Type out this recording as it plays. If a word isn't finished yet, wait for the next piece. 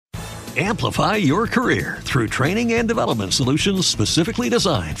Amplify your career through training and development solutions specifically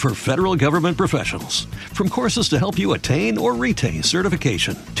designed for federal government professionals. From courses to help you attain or retain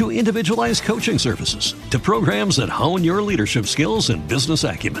certification, to individualized coaching services, to programs that hone your leadership skills and business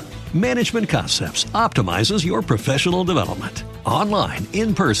acumen, Management Concepts optimizes your professional development. Online,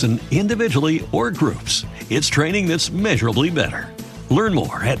 in person, individually, or groups, it's training that's measurably better. Learn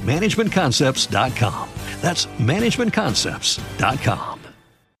more at managementconcepts.com. That's managementconcepts.com.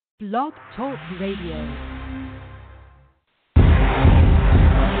 Blog Talk Radio.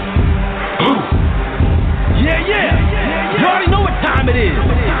 Yeah. You already know what time it is.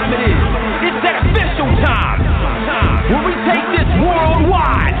 It's that official time where we take this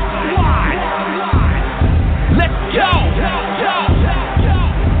worldwide. Let's go.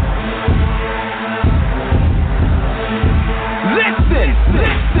 Listen.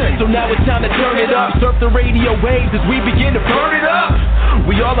 So now it's time to turn it up. Surf the radio waves as we begin to burn it up.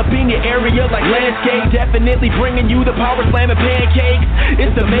 We all up in your area like landscape. Definitely bringing you the Power Slam and Pancakes.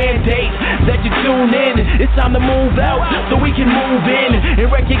 It's the mandate that you tune in. It's time to move out so we can move in and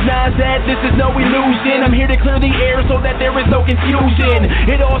recognize that this is no illusion. I'm here to clear the air so that there is no confusion.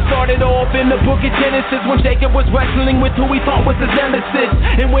 It all started off in the book of Genesis when Jacob was wrestling with who he thought was his nemesis.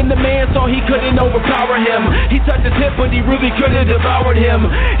 And when the man saw he couldn't overpower him, he touched his hip but he really could have devoured him.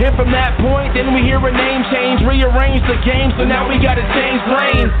 And from that point then we hear a name change, rearrange the game, so now we gotta change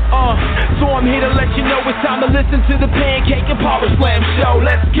lanes. So I'm here to let you know it's time to listen to the Pancake and Power Slam show.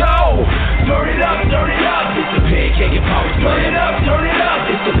 Let's go! Turn it up, it's the Pancake and Power Slam. Turn it up,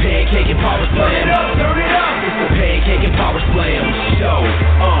 it's the Pancake and Power Slam. Turn it up, it's the Pancake and Power Slam show.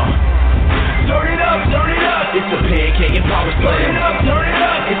 Turn it up, it's the Pancake and Power Slam. Turn it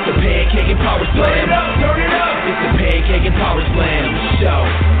up, it's the Pancake and Power Slam. Turn it up, it's the Pancake and Power Slam show.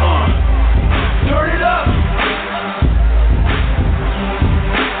 Turn it up.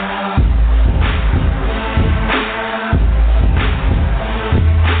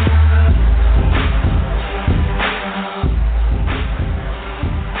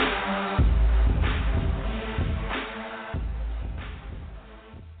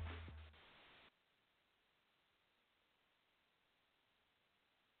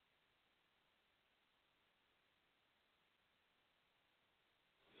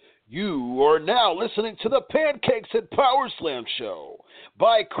 You are now listening to the Pancakes and Power Slam show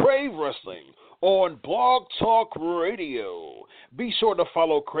by Crave Wrestling on Blog Talk Radio. Be sure to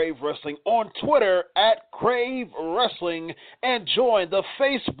follow Crave Wrestling on Twitter at Crave Wrestling and join the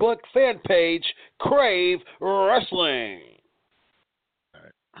Facebook fan page Crave Wrestling.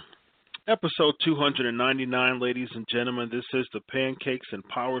 Episode 299, ladies and gentlemen. This is the Pancakes and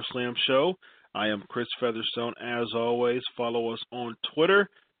Power Slam show. I am Chris Featherstone. As always, follow us on Twitter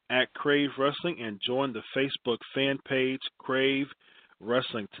at Crave Wrestling and join the Facebook fan page Crave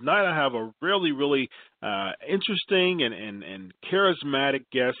Wrestling. Tonight I have a really interesting and charismatic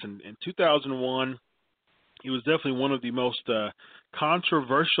guest. In 2001, he was definitely one of the most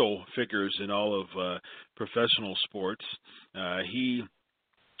controversial figures in all of professional sports. He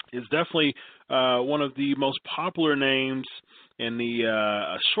is definitely one of the most popular names in the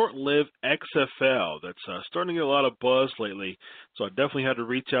short-lived XFL that's starting to get a lot of buzz lately. So I definitely had to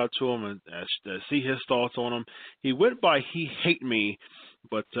reach out to him and see his thoughts on him. He went by He Hate Me,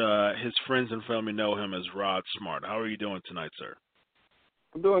 but his friends and family know him as Rod Smart. How are you doing tonight, sir?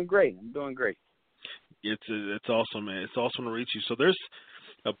 I'm doing great. It's awesome, man. It's awesome to reach you. So there's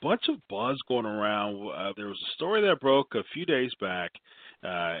a bunch of buzz going around. There was a story that broke a few days back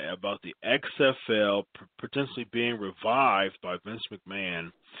about the XFL potentially being revived by Vince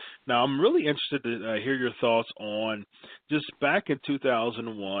McMahon. Now, I'm really interested to hear your thoughts on just back in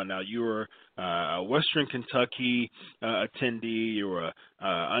 2001. Now, you were a Western Kentucky attendee. You were an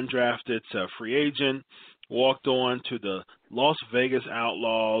undrafted free agent, walked on to the Las Vegas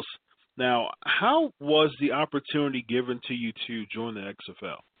Outlaws. Now, how was the opportunity given to you to join the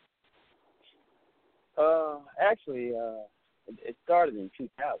XFL? Actually, it started in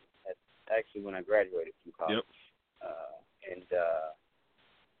 2000. That's actually when I graduated from college. Yep.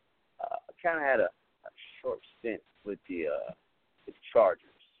 I kind of had a short stint with the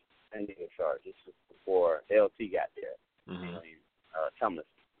Chargers, San Diego Chargers. This was before LT got there,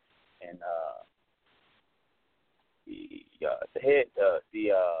 Tomlinson, and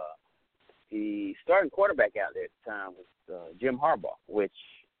the starting quarterback out there at the time was Jim Harbaugh, which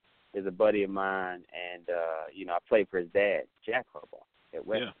is a buddy of mine, and I played for his dad, Jack Harbaugh, at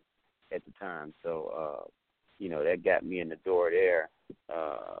Western at the time. So, that got me in the door there,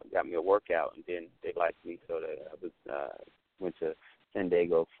 got me a workout, and then they liked me, so that I was went to San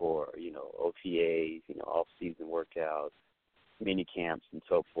Diego for OTAs, off-season workouts, mini camps, and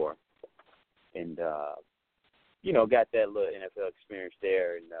so forth. and got that little NFL experience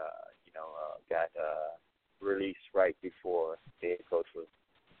there, and got released right before the head coach was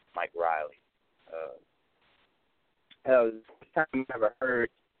Mike Riley. That was the first time I ever heard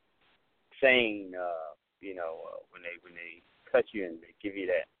saying, when they cut you and they give you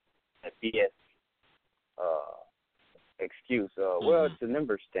that BS excuse. Well, it's a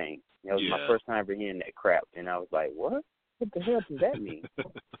numbers thing. It was my first time ever hearing that crap, and I was like, what? What the hell does that mean?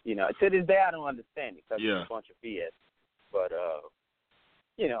 To this day I don't understand it because it's a bunch of BS. But I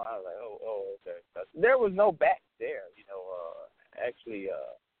was like, oh, okay. There was no back there. Actually, I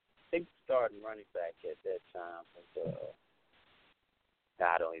think the starting running back at that time was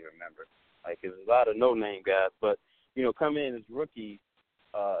I don't even remember. Like, it was a lot of no-name guys, but coming in as rookies,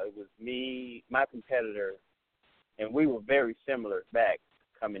 it was me, my competitor, and we were very similar back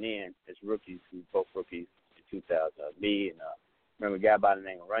coming in as rookies. We were both rookies in 2000. Me and remember a guy by the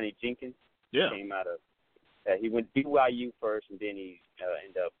name of Ronnie Jenkins. Yeah. Came out of he went to BYU first, and then he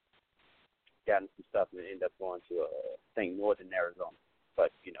ended up getting some stuff and ended up going to I think Northern Arizona.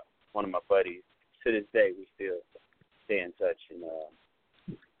 But one of my buddies, to this day, we still stay in touch. And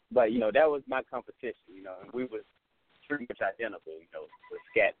but that was my competition. And we was pretty much identical. The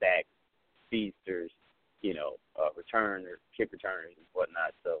scat back, speedsters, returners, kick returners, and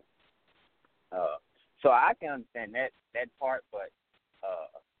whatnot. So I can understand that part, but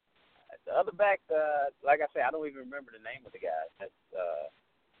the other back, like I said, I don't even remember the name of the guy. That's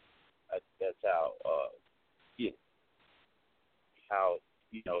how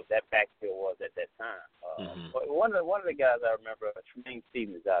that backfield was at that time. But one of the guys I remember, Tremaine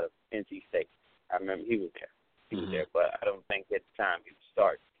Stevens out of NC State. I remember he was there. He was there, but I don't think at the time he was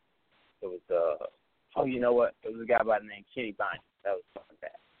starting. It was you know what? It was a guy by the name Kenny Bynum. That was something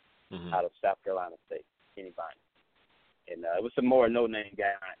back out of South Carolina State. Kenny Bynum. And it was some more no-name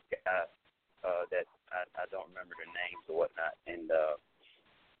guy that I don't remember their names or whatnot. And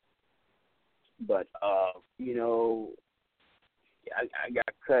I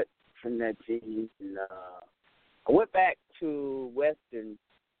got cut from that team, and I went back to Western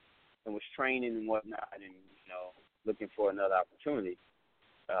and was training and whatnot, and looking for another opportunity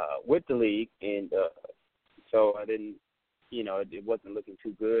with the league, and so I didn't, it wasn't looking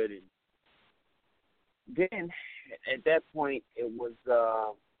too good, and then at that point it was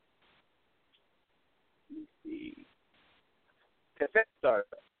let's see, cassette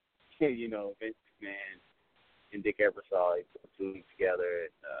started. Vince McMahon and Dick Ebersol, they put two leagues together,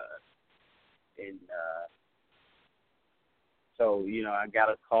 and so I got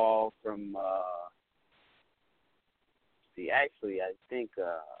a call from I think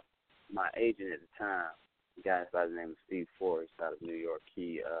my agent at the time, a guy by the name of Steve Forrest out of New York,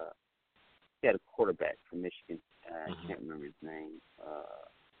 he had a quarterback from Michigan. I can't remember his name.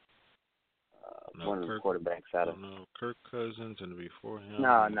 One of the quarterbacks out of Kirk Cousins, and before him.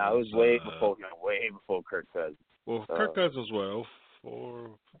 No, it was way before Kirk Cousins. Well, Kirk Cousins as well.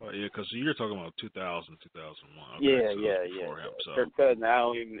 Because you're talking about 2000, 2001. Okay, yeah. Him, so. Kirk Cousins,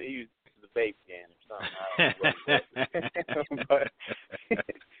 he was a baby game or something. But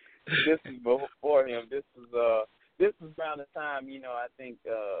this is before him. This was around the time, I think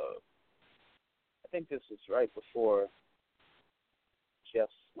this was right before Jeff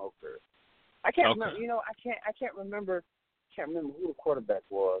Smoker. I can't remember. I can't remember who the quarterback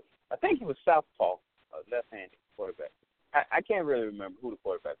was. I think he was southpaw, left-handed quarterback. I can't really remember who the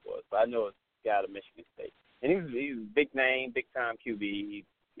quarterback was, but I know it's a guy out of Michigan State. And he was a big name, big time QB. He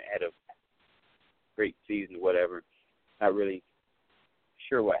had a great season, whatever. Not really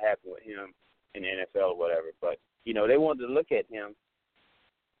sure what happened with him in the NFL or whatever, but they wanted to look at him.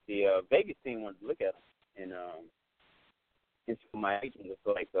 The Vegas team wanted to look at him, and so my agent was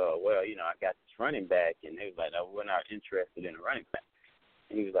like, I got this running back, and they was like, no, we're not interested in a running back.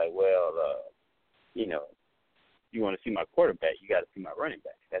 And he was like, well, you want to see my quarterback, you got to see my running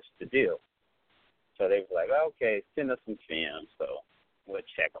back. That's the deal. So they were like, okay, send us some film, so we'll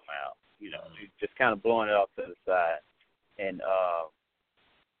check them out. Just kind of blowing it off to the side. And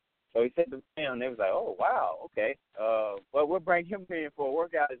so he sent them film, and they was like, oh, wow, okay. Well, we'll bring him in for a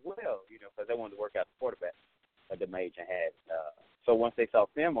workout as well, because they wanted to work out the quarterback that my agent had. So once they saw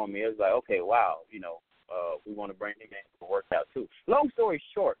film on me, it was like, okay, wow, we want to bring him in for a workout too. Long story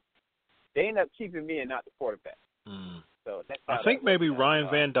short, they ended up keeping me and not the quarterback. So that's I think maybe Ryan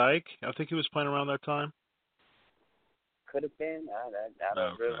Van Dyke. I think he was playing around that time. Could have been. I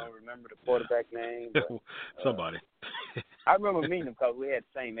don't really remember the quarterback name. But, somebody. I remember meeting him because we had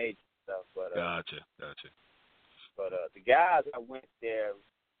the same age and stuff. But Gotcha. But the guys I went there,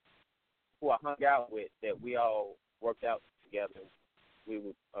 who I hung out with, that we all worked out together, we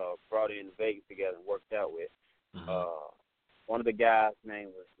were brought into Vegas together and worked out with. Mm-hmm. One of the guys' name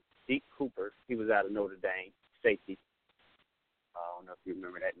was Deke Cooper. He was out of Notre Dame, safety. I don't know if you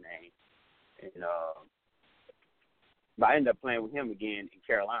remember that name. And but I ended up playing with him again in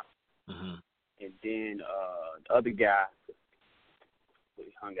Carolina. Mm-hmm. And then the other guy we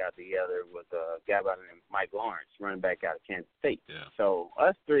hung out together was a guy by the name of Mike Lawrence, running back out of Kansas State. Yeah. So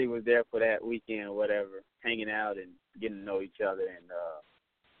us three was there for that weekend or whatever, hanging out and getting to know each other. And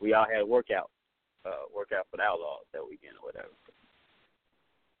we all had a workout for the Outlaws that weekend or whatever.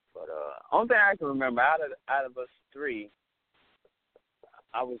 But only thing I can remember out of us three,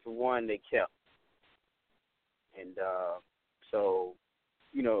 I was the one they kept. And so,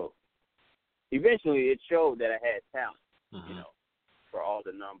 you know, eventually it showed that I had talent, mm-hmm. you know, for all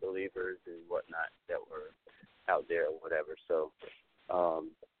the non-believers and whatnot that were out there or whatever. So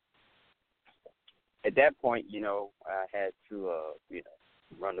at that point, you know, I had to, you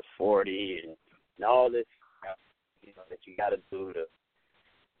know, run the 40 and all this, you know, that you got to do to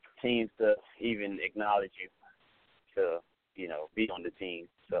teams to even acknowledge you to, you know, be on the team.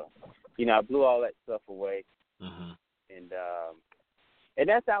 So, you know, I blew all that stuff away. Mm-hmm. And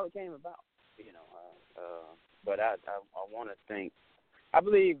that's how it came about, you know. But I want to think, I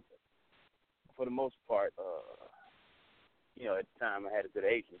believe for the most part, you know, at the time I had a good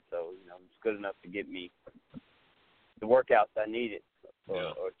agent, so, you know, it's good enough to get me the workouts I needed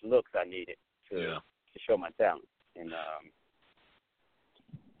or the looks I needed to show my talent. And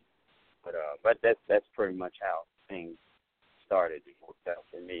but that's pretty much how things started and worked out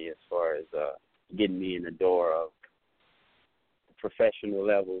for me as far as getting me in the door of the professional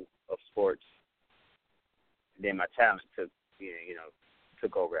level of sports. And then my talent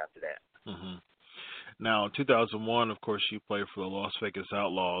took over after that. Mm-hmm. Now, in 2001, of course, you played for the Las Vegas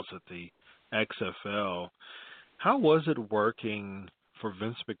Outlaws at the XFL. How was it working for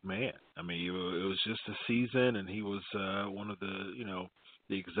Vince McMahon? I mean, it was just a season, and he was one of the, you know,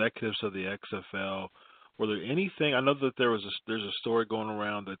 the executives of the XFL. Were there anything? I know that there's a story going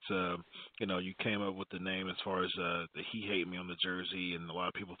around that you know, you came up with the name as far as the "He Hate Me" on the jersey, and a lot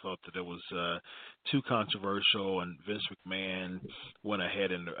of people thought that it was too controversial. And Vince McMahon went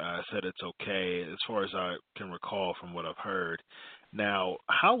ahead and said it's okay, as far as I can recall from what I've heard. Now,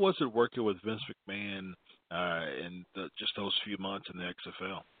 how was it working with Vince McMahon in just those few months in the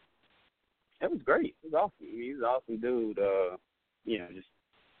XFL? It was great. It was awesome. He was an awesome dude. You know, just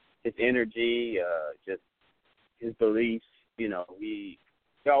his energy, just his beliefs. You know, he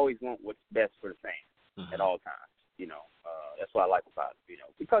always want what's best for the fans at all times. You know, that's what I like about it. You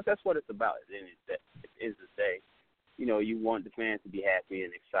know, because that's what it's about. At the end of the day, you know, you want the fans to be happy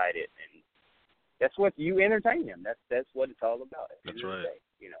and excited, and that's what you entertain them. That's what it's all about. At the end of the day,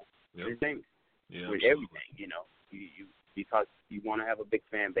 you know, entertainment with everything. You know, you because you want to have a big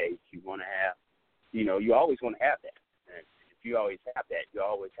fan base. You want to have, you know, you always want to have that. And if you always have that, you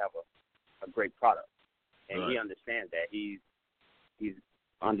always have a great product. And he understands that. He's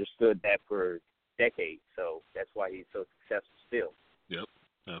understood that for decades, so that's why he's so successful still. Yep,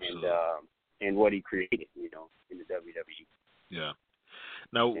 absolutely. And what he created, you know, in the WWE. Yeah.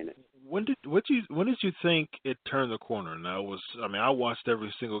 Now, when did you think it turned the corner? Now, I watched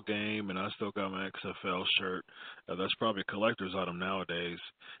every single game, and I still got my XFL shirt. That's probably a collector's item nowadays.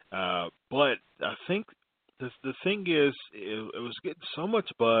 But I think the thing is, it was getting so much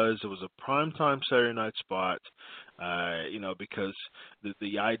buzz. It was a primetime Saturday night spot, you know, because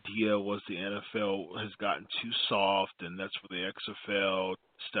the idea was the NFL has gotten too soft, and that's where the XFL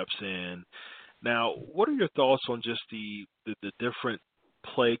steps in. Now, what are your thoughts on just the different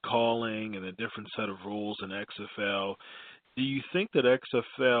play calling and the different set of rules in XFL? Do you think that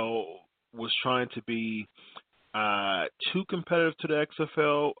XFL was trying to be too competitive to the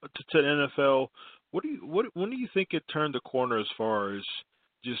XFL, to the NFL? When do you think it turned the corner as far as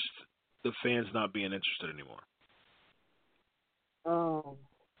just the fans not being interested anymore?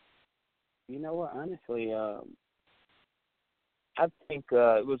 You know what? Honestly, I think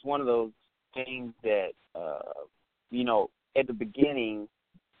it was one of those things that, you know, at the beginning,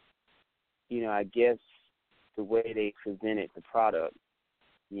 you know, I guess the way they presented the product,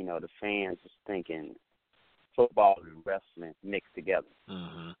 you know, the fans was thinking football and wrestling mixed together.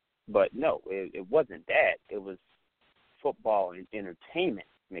 Mm-hmm. But no, it wasn't that. It was football and entertainment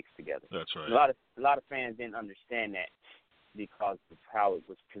mixed together. That's right. A lot of fans didn't understand that because of how it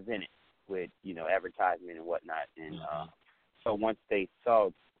was presented with, you know, advertisement and whatnot. And so once they saw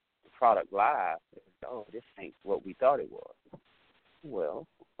the product live, they said, oh, this ain't what we thought it was. Well,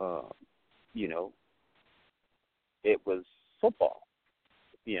 you know, it was football,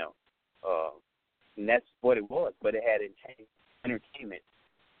 you know, and that's what it was. But it had entertainment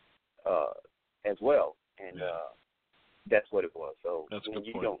as well, and that's what it was. So when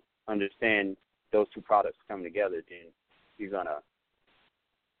you don't understand those two products come together, then you're gonna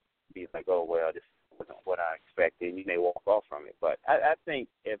be like, oh well, this wasn't what I expected, and you may walk off from it. But I think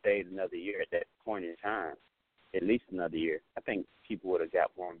if they had another year at that point in time, at least another year, I think people would have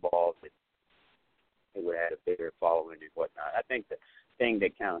got more involved. It would have had a bigger following and whatnot. I think the thing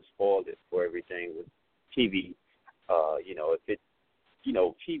that kind of spoiled it for everything was TV. If it,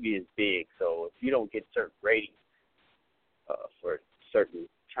 TV is big, so if you don't get certain ratings for a certain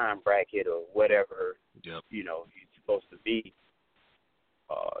time bracket or whatever, you're supposed to be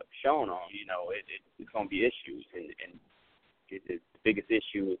shown on, it's going to be issues. And the biggest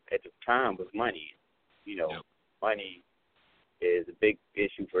issue at the time was money. Money is a big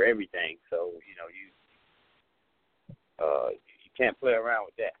issue for everything. So, you can't play around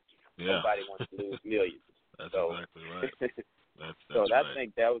with that. Nobody wants to lose millions. That's exactly right. So I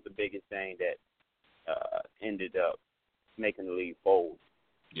think that was the biggest thing that ended up making the league fold.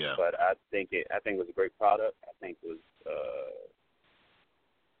 Yeah. But I think it was a great product. I think it was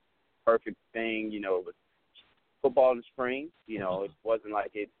perfect thing. It was football in the spring. It wasn't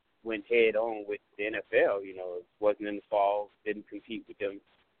like it went head on with the NFL. It wasn't in the fall. Didn't compete with them.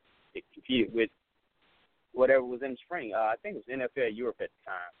 It competed with whatever was in the spring. I think it was NFL Europe at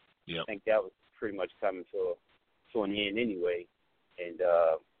the time. Yep. I think that was pretty much coming to an end anyway. And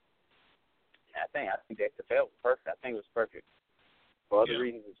I think the XFL was perfect. I think it was perfect for other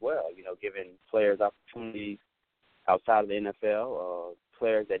reasons as well. Giving players opportunities outside of the NFL.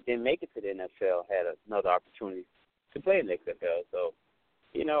 Players that didn't make it to the NFL had another opportunity to play in the XFL. So,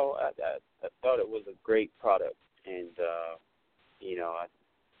 I thought it was a great product. And, I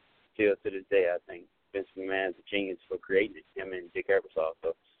still to this day, I think Vince McMahon is a genius for creating it, him and Dick Ebersol.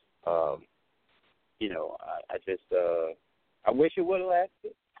 So, I just I wish it would have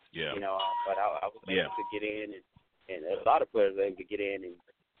lasted. Yeah. But I was able to get in, and a lot of players were able to get in and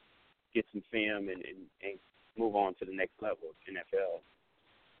get some film and move on to the next level of NFL.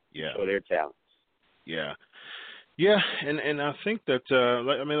 Yeah. For their talents. Yeah. Yeah, and I think that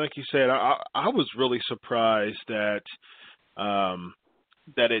like you said, I was really surprised that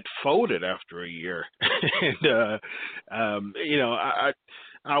it folded after a year, and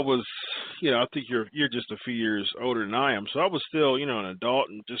I was, I think you're just a few years older than I am, so I was still, an adult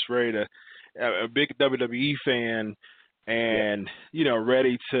and just ready to, a big WWE fan, and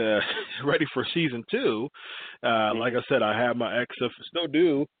ready for season 2. Like I said, I have my still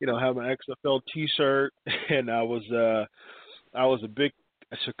do, have my XFL T-shirt, and I was a big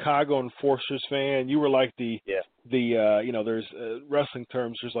Chicago Enforcers fan. You were like there's wrestling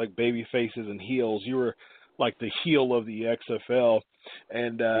terms. There's like baby faces and heels. You were like the heel of the XFL,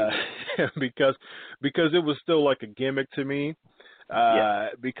 and because it was still like a gimmick to me.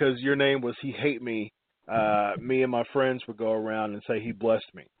 Because your name was He Hate Me. Me and my friends would go around and say He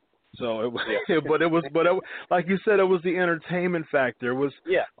blessed me. So it was, but it was like you said, it was the entertainment factor. It was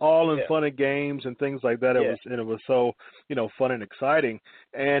all in fun and games and things like that. It was so fun and exciting.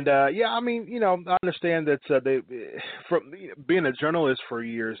 And I understand that they from being a journalist for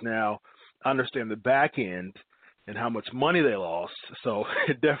years now, I understand the back end and how much money they lost. So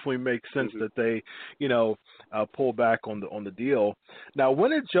it definitely makes sense that they pull back on the deal. Now,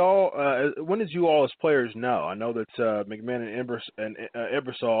 when did you all as players know? I know that McMahon and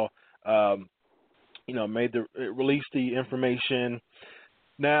Ebersol released the information.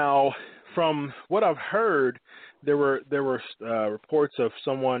 Now, from what I've heard, there were reports of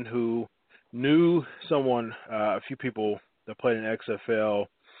someone who knew someone, a few people that played in XFL,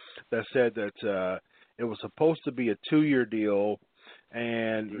 that said that it was supposed to be a 2-year deal,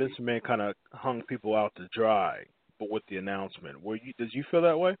 and Vince McMahon kind of hung people out to dry, but with the announcement. Did you feel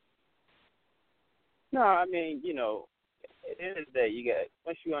that way? No, I mean, at the end of the day,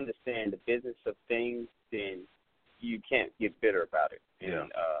 once you understand the business of things, then you can't get bitter about it.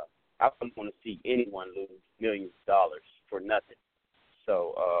 And I wouldn't want to see anyone lose millions of dollars for nothing.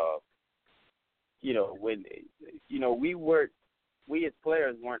 So, when we as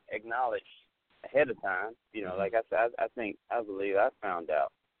players weren't acknowledged ahead of time. Like I believe I found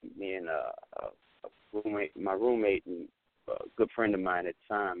out. Me and my roommate and a good friend of mine at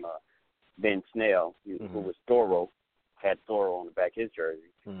the time, Ben Snell, who was Thoro, had Thoro on the back of his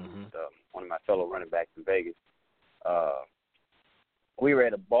jersey. One of my fellow running backs in Vegas. We were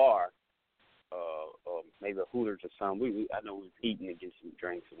at a bar, or maybe a Hooters or something. I know we were eating and getting some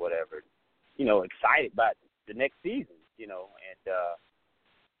drinks or whatever. Excited about the next season. And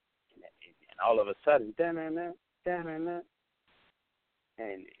all of a sudden, and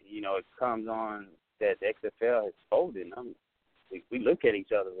it comes on that the XFL has folded. And we look at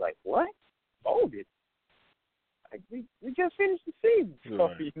each other like, what? Folded? Like, we just finished the season.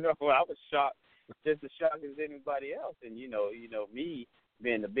 So, I was shocked, just as shocked as anybody else. And, me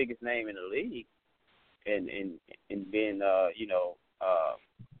being the biggest name in the league and being,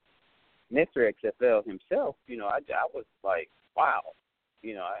 Mr. XFL himself, I was like, wow.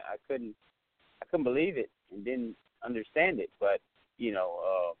 I couldn't believe it and didn't understand it. But,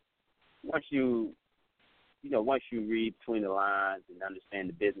 once you read between the lines and understand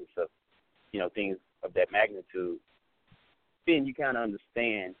the business of, things of that magnitude, then you kind of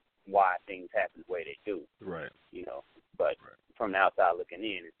understand why things happen the way they do. Right. But from the outside looking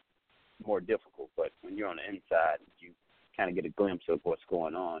in, it's more difficult. But when you're on the inside, you kind of get a glimpse of what's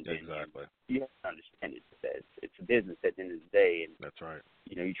going on. Exactly. You have to understand it. That it's a business at the end of the day. And, that's right.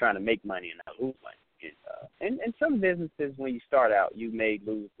 You're trying to make money and not lose money. And some businesses, when you start out, you may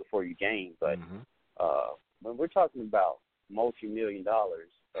lose before you gain. But when we're talking about multi-million dollars,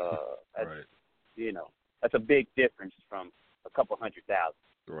 that's, right. That's a big difference from a couple $100,000.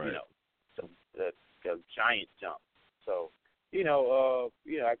 Right. So the giant jump. So,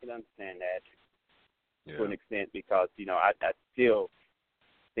 I can understand that to an extent because, I still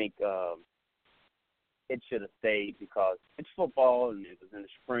think it should have stayed because it's football and it was in the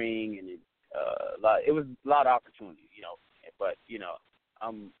spring and it was a lot of opportunity, But,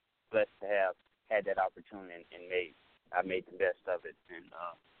 I'm blessed to have had that opportunity and I made the best of it. And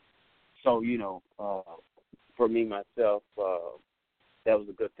so, for me, myself, that was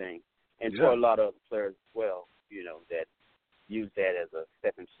a good thing. And for a lot of other players as well, that use that as a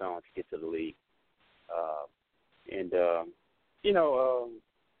stepping stone to get to the league.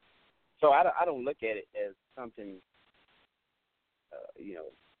 So I don't look at it as something,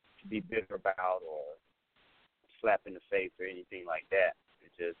 to be bitter about or slap in the face or anything like that.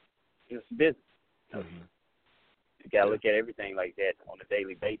 It's just, it's business. You got to look at everything like that on a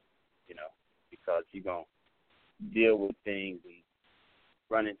daily basis, because you're going to deal with things and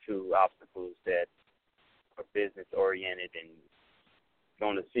run into obstacles that are business-oriented and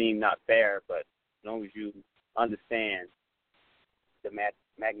going to seem not fair, but as long as you understand the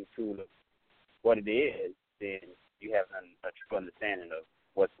magnitude of what it is, then you have a true understanding of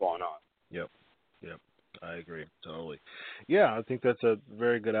what's going on. Yep. I agree totally. Yeah, I think that's a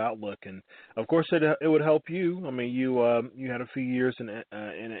very good outlook, and of course it would help you. I mean, you had a few years in the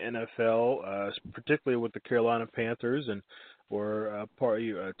NFL, particularly with the Carolina Panthers, and were part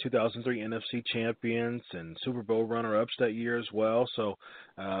of 2003 NFC champions and Super Bowl runner-ups that year as well. So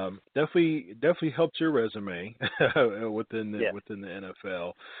definitely helped your resume within the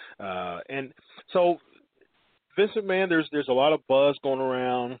NFL. And so Vince McMahon, there's a lot of buzz going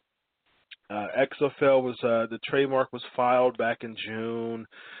around. XFL was the trademark was filed back in June,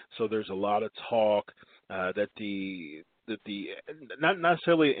 so there's a lot of talk that the not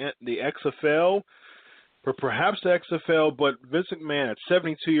necessarily the XFL, but perhaps the XFL, but Vince McMahon at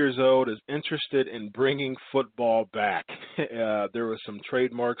 72 years old is interested in bringing football back. There were some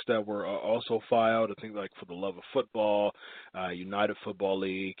trademarks that were also filed, I think, like For the Love of Football, United Football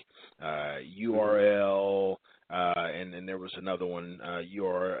League, URL. And then there was another one,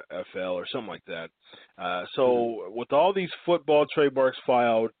 URFL or something like that. So with all these football trademarks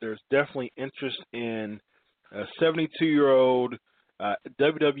filed, there's definitely interest in a 72-year-old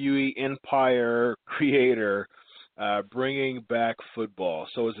WWE Empire creator bringing back football.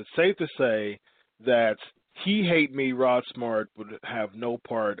 So is it safe to say that He Hate Me, Rod Smart, would have no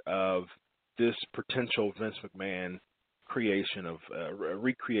part of this potential Vince McMahon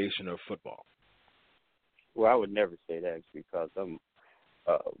recreation of football? Well, I would never say that because I'm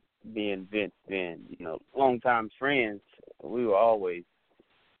being Vince, longtime friends. We will always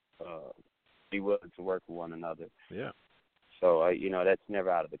be willing to work with one another. Yeah. So that's never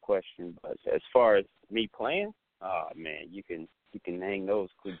out of the question. But as far as me playing, man, you can hang those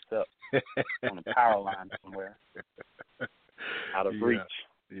cleats up on a power line somewhere, out of reach.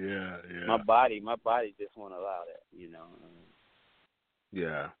 Yeah. My body just won't allow that.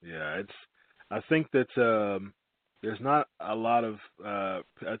 Yeah. I think that there's not a lot of. I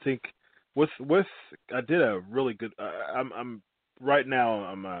think with I did a really good. I'm right now.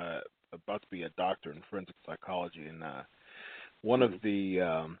 I'm about to be a doctor in forensic psychology, and one of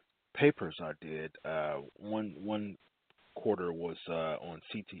the papers I did one quarter was on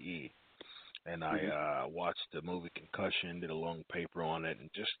CTE, and I watched the movie Concussion, did a long paper on it, and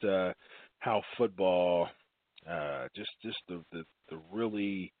just how football, just the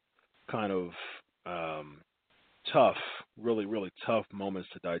really kind of tough, really tough moments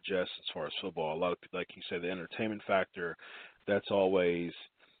to digest as far as football. A lot of people, like you said, the entertainment factor, that's always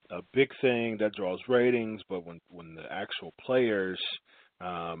a big thing that draws ratings, but when the actual players,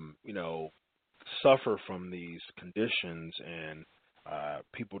 suffer from these conditions and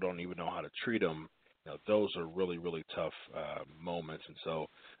people don't even know how to treat them, those are really, really tough moments. And so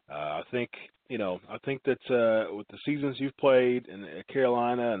I think that with the seasons you've played in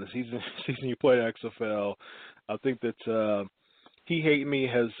Carolina and the season you played in XFL, I think that He Hate Me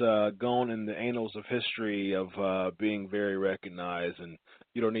has gone in the annals of history of being very recognized, and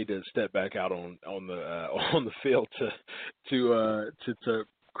you don't need to step back out on the field to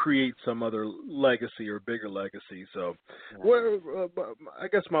create some other legacy or bigger legacy. So, I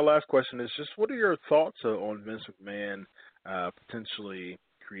guess my last question is just, what are your thoughts on Vince McMahon potentially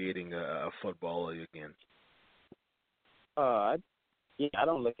creating a football league again? I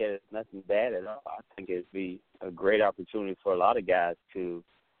don't look at it as nothing bad at all. I think it'd be a great opportunity for a lot of guys to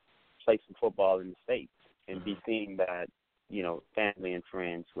play some football in the States and be seen by, family and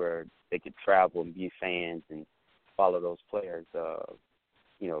friends, where they could travel and be fans and follow those players.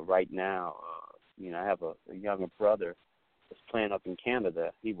 Right now, I have a younger brother that's playing up in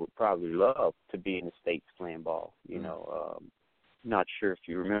Canada. He would probably love to be in the States playing ball. Not sure if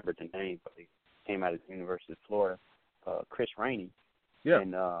you remember the name, but he came out of the University of Florida, Chris Rainey. Yeah.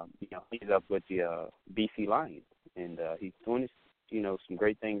 And, he's up with the BC Lions, and he's doing, some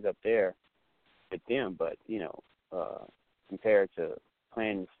great things up there with them. But, compared to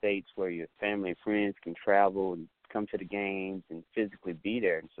playing in the States where your family and friends can travel and come to the games and physically be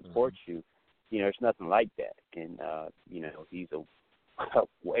there and support you, there's nothing like that. And, he's a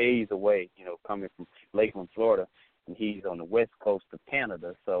ways away, coming from Lakeland, Florida, and he's on the west coast of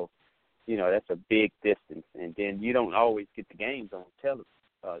Canada. So, that's a big distance. And then you don't always get the games on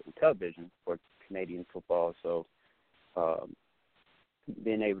television for Canadian football. So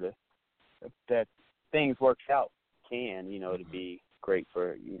being able to, if that things works out, to be great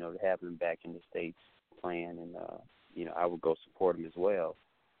for, to have them back in the States playing. And, I would go support them as well.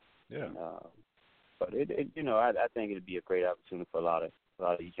 Yeah. And, but I think it'd be a great opportunity for a lot of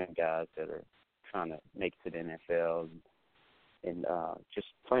these young guys that are trying to make it to the NFL and just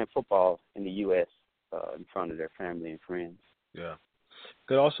playing football in the U.S. In front of their family and friends. Yeah,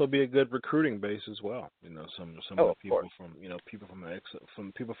 could also be a good recruiting base as well. Some of the people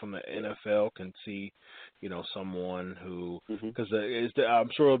from people from the NFL can see, someone who, because I'm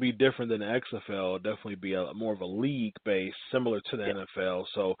sure it'll be different than the XFL. It'll definitely be more of a league base similar to the NFL.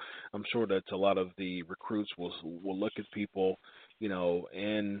 So I'm sure that a lot of the recruits will look at people,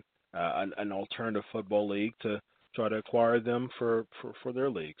 in an alternative football league to try to acquire them for their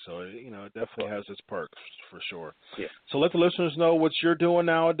league. So, it definitely has its perks for sure. Yeah. So let the listeners know what you're doing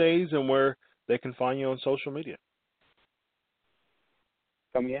nowadays and where they can find you on social media.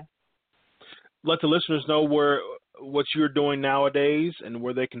 Come again? Let the listeners know what you're doing nowadays and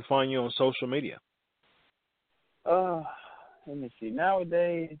where they can find you on social media. Let me see.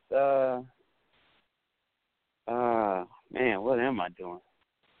 Nowadays, man, what am I doing?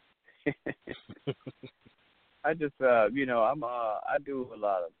 I just, I do a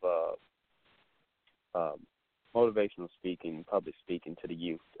lot of motivational speaking, public speaking to the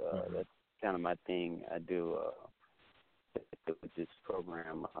youth. That's kind of my thing. I do with this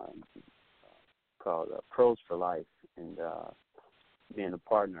program called Pros for Life, and being a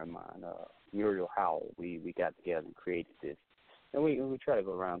partner of mine, Muriel Howell, we got together and created this. And we try to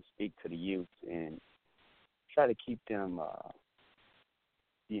go around and speak to the youth and try to keep them,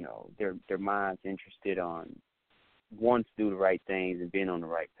 their minds interested on wanting to do the right things and being on the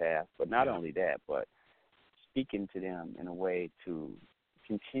right path. But not only that, but speaking to them in a way to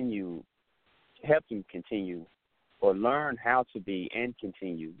help them continue or learn how to be and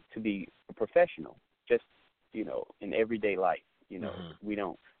continue to be a professional, just, in everyday life. We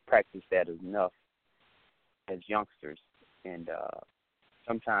don't practice that enough as youngsters. And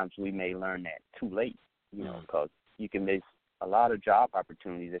sometimes we may learn that too late, because you can miss a lot of job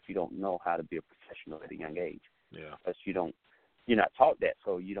opportunities if you don't know how to be a professional at a young age. Yeah. Because you're not taught that,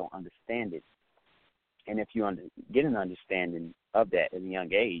 so you don't understand it. And if you get an understanding of that at a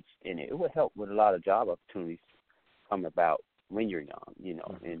young age, then it will help with a lot of job opportunities come about when you're young,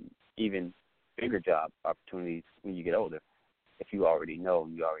 and even bigger job opportunities when you get older, if you already know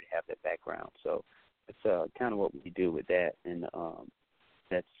and you already have that background. So it's kind of what we do with that, and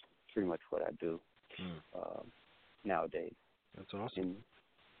that's pretty much what I do nowadays. That's awesome.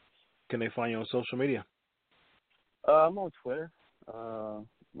 Can they find you on social media? I'm on Twitter.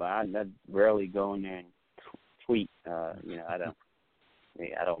 But I rarely go in there and tweet. I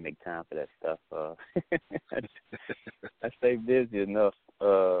don't make time for that stuff. I stay busy enough.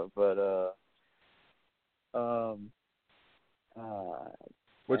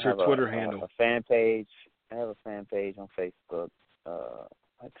 What's your Twitter handle? A fan page. I have a fan page on Facebook.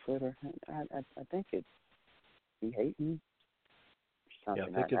 Twitter. I think it's He Hate Me. Yeah,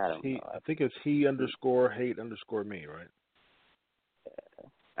 I think it's he _ hate _ me, right?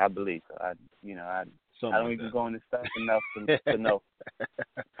 I believe so. I don't like even that. go into stuff enough to know.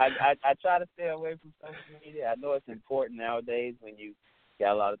 I try to stay away from social media. I know it's important nowadays when you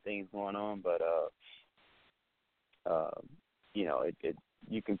got a lot of things going on, but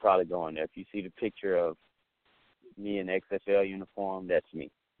you can probably go on there. If you see the picture of me in the XFL uniform, that's me.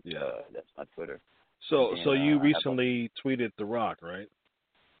 Yeah, that's my Twitter. So you recently tweeted The Rock, right?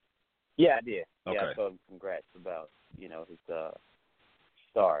 Yeah, I did. Okay. Yeah, I told him congrats about his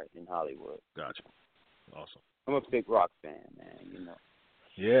star in Hollywood. Gotcha. Awesome. I'm a big Rock fan, man.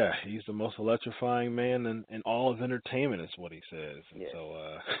 Yeah, he's the most electrifying man in all of entertainment, is what he says. And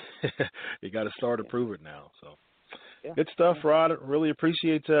so you got to start to prove it now. So good stuff, Rod. Really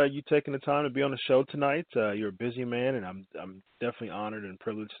appreciate you taking the time to be on the show tonight. You're a busy man, and I'm definitely honored and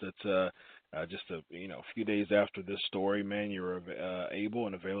privileged that just a few days after this story, man, you're able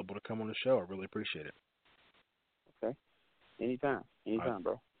and available to come on the show. I really appreciate it. Okay. Anytime, right.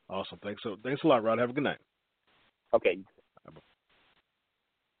 Bro. Awesome. Thanks a lot, Rod. Have a good night. Okay.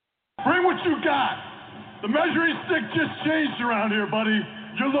 Bring what you got. The measuring stick just changed around here, buddy.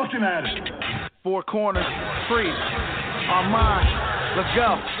 You're looking at it. 4 corners, free. Armand, let's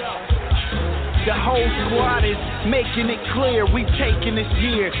go. The whole squad is making it clear we taking this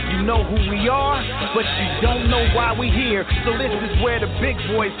year. You know who we are, but you don't know why we here. So this is where the big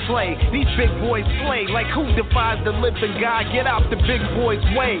boys play. These big boys play like who defies the living God? Get out the big boys'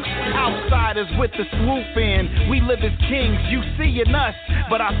 way. Outsiders with the swoop in. We live as kings, you seeing us,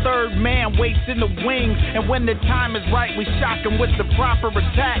 but our third man waits in the wings. And when the time is right, we shock him with the proper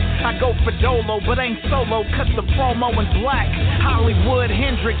attack. I go for Dolo, but ain't solo. Cut the promo in black. Hollywood,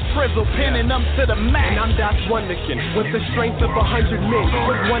 Hendrix, Frizzle, pinning them to the max. And I'm Das Wonderkin with the strength of 100 men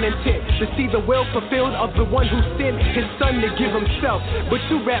with one intent to see the will fulfilled of the one who sent his son to give himself. But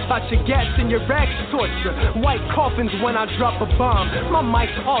you rap about your gats and your rags torture. White coffins when I drop a bomb. My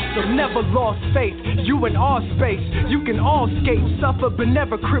mic's awesome, never lost faith. You in our space, you can all skate, suffer but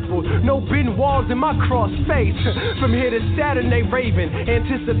never cripple. No bin walls in my cross face. From here to Saturn they raving,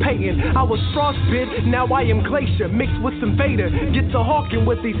 anticipating. I was frostbit, now I am glacier mixed with some Vader. Get to hawking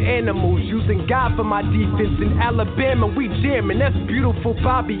with these animals, using God for my defense. In Alabama we jamming, that's beautiful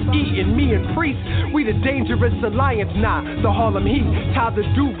Bobby Eaton. Me and Priest, we the dangerous alliance. Nah, the Harlem Heat, tie the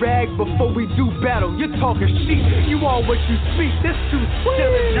do-rag before we do battle. You're talking shit, you all what you speak, this too sweet. Till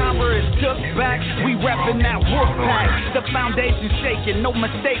the genre is took back, we reppin' that wolf pack. The foundation shaking, no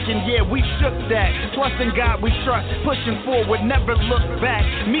mistaking, yeah, we shook that. Trust in God we trust, pushing forward, never look back.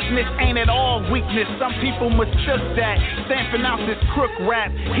 Meekness ain't at all weakness, some people mistook that. Stamping out this crook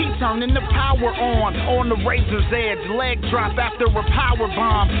rap, he turning the power on the razor's edge. Leg drop after a power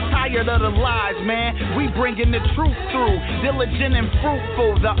bomb. Tired of the lies, man, we bringing the truth through. Diligent and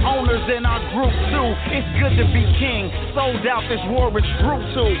fruitful, the owners in our group too. It's good to be king, sold out, this war is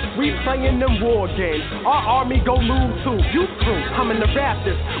brutal. We playing them war games, our army go lose too. You through, I'm in the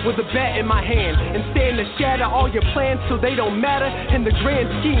rafters with a bat in my hand and stand to shatter all your plans so they don't matter. In the grand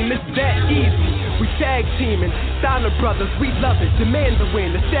scheme, it's that easy. We tag teaming, Steiner brothers, we love it. Demand the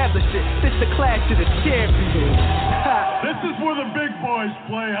win, establish it. This the clash of the champions. This is where the big boys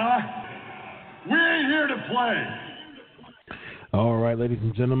play, huh? We ain't here to play. All right, ladies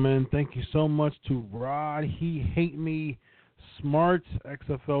and gentlemen, thank you so much to Rod. He Hate Me, smart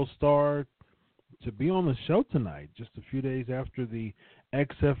XFL star, to be on the show tonight. Just a few days after the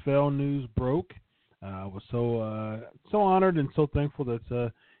XFL news broke, I was so honored and so thankful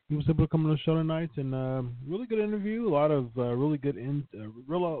that he was able to come on the show tonight. And really good interview, a lot of really good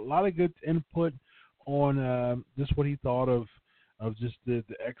a lot of good input on just what he thought of just the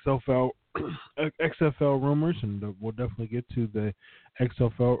XFL rumors, and we'll definitely get to the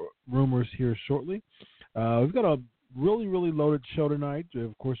XFL rumors here shortly. We've got a really loaded show tonight.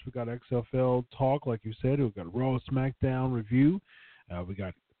 Of course, we got XFL talk, like you said. We've got Raw SmackDown review. We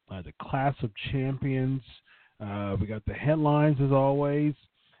got the Class of Champions. We got the headlines as always.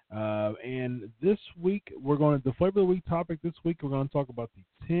 And this week the Flavor of the Week topic this week, we're going to talk about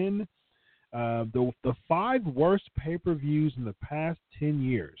the 5 worst pay-per-views in the past 10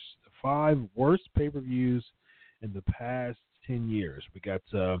 years. The 5 worst pay-per-views in the past 10 years. We got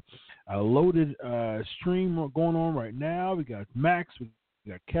a loaded stream going on right now. We got Max, we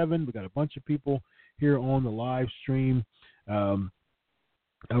got Kevin, we got a bunch of people here on the live stream of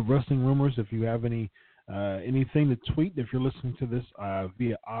Wrestling Rumors. If you have anything to tweet, if you're listening to this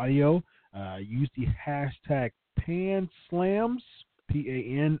via audio, use the hashtag Pancakes,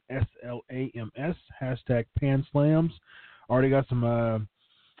 PANSLAMS, hashtag Panslams. Already got some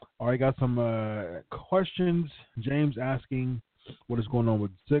questions. James asking what is going on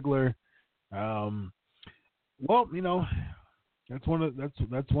with Ziggler. Well, you know, that's one of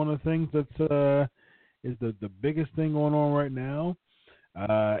the things that's is the biggest thing going on right now.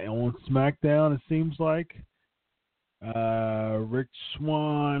 And on SmackDown, it seems like Rick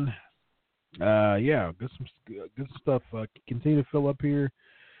Swann. Yeah, good stuff. Continue to fill up here.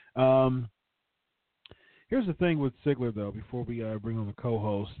 Here's the thing with Ziggler, though. Before we bring on the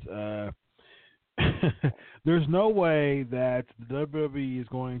co-host, there's no way that the WWE is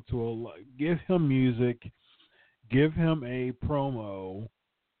going to give him music, give him a promo,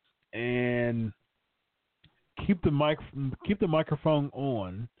 and keep the microphone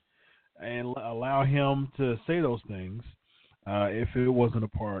on, and allow him to say those things if it wasn't a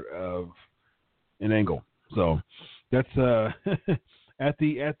part of an angle. So that's at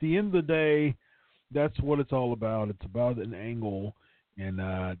the end of the day, that's what it's all about. It's about an angle, and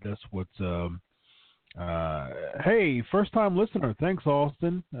that's what's. Hey, first time listener, thanks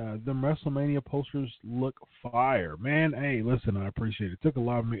Austin. Them WrestleMania posters look fire, man. Hey, listen, I appreciate it. It took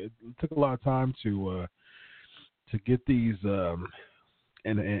a lot of time to get these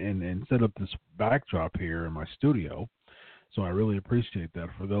and set up this backdrop here in my studio. So I really appreciate that.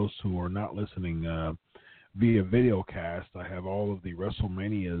 For those who are not listening via video cast, I have all of the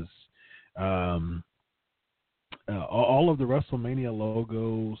WrestleManias, all of the WrestleMania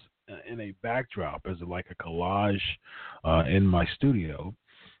logos in a backdrop as like a collage in my studio.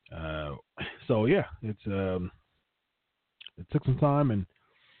 So yeah, it took some time, and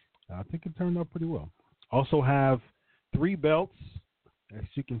I think it turned out pretty well. Also have 3 belts, as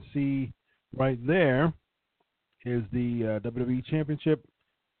you can see right there. Is the WWE Championship.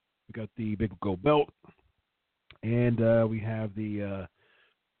 We got the Big Gold Belt, and we have the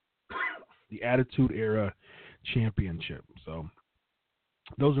Attitude Era Championship. So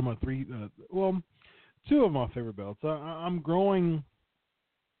those are my 3. 2 of my favorite belts. I'm growing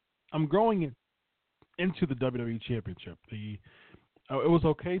into the WWE Championship. It was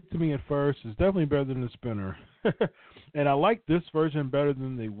okay to me at first. It's definitely better than the spinner, and I like this version better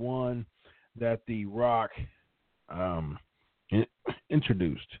than the one that The Rock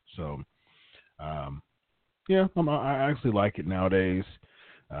introduced. So yeah, I actually like it nowadays.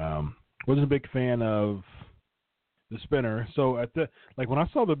 Wasn't a big fan of the spinner. So when I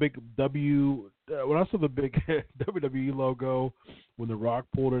saw the big WWE logo when The Rock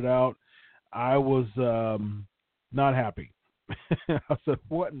pulled it out, I was not happy. I said,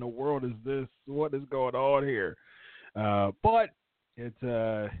 "What in the world is this? What is going on here?" But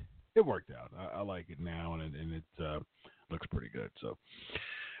it worked out. I like it now, and it looks pretty good. So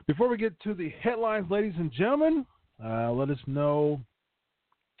before we get to the headlines, ladies and gentlemen, let us know.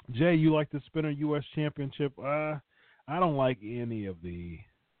 Jay, you like the Spinner U.S. Championship? I don't like any of the.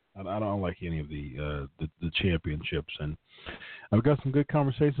 I don't like any of the championships, and I've got some good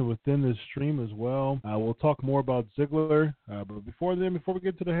conversation within this stream as well. We'll talk more about Ziggler, but before we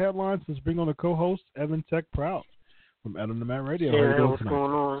get to the headlines, let's bring on the co-host Evan Tech Proud from Adam the Matt Radio. Yeah, how what's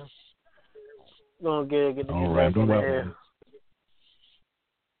going on? Doing good. Good to All get right, back in the air.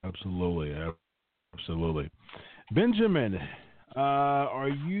 Absolutely. Benjamin, are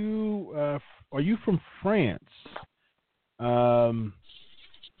you from France?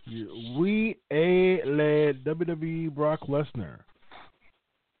 We led WWE Brock Lesnar.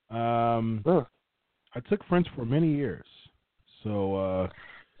 I took French for many years, so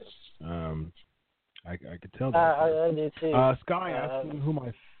I could tell that. I did too. Sky asked me who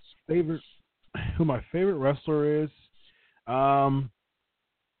my favorite wrestler is. My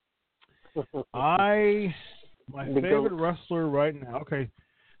favorite wrestler right now. Okay,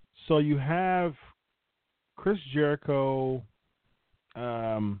 so you have Chris Jericho.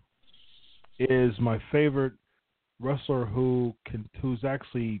 Is my favorite wrestler who's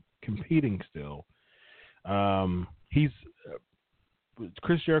actually competing still. He's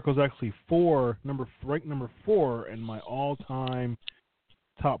Chris Jericho's actually ranked number 4 in my all-time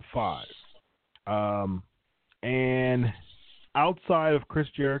top 5. And outside of Chris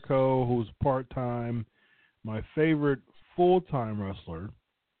Jericho, who's part-time, my favorite full-time wrestler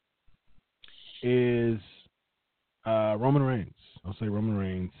is Roman Reigns. I'll say Roman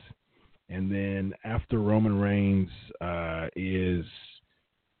Reigns. And then after Roman Reigns is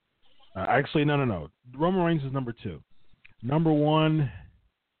actually no. Roman Reigns is number 2. Number 1,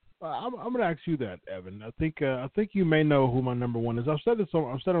 I'm going to ask you that, Evan. I think you may know who my number 1 is. I've said it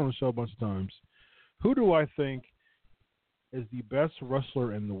on the show a bunch of times. Who do I think is the best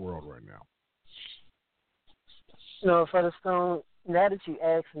wrestler in the world right now? No, Featherstone, now that you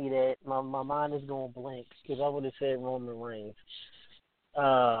asked me that, my mind is going blank because I would have said Roman Reigns.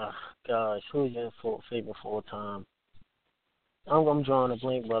 Gosh, who's your favorite full time? I'm drawing a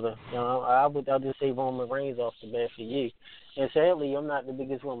blank, brother. I'll just say Roman Reigns off the bat for you. And sadly, I'm not the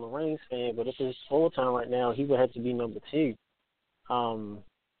biggest Roman Reigns fan, but if it's full time right now, he would have to be number 2. And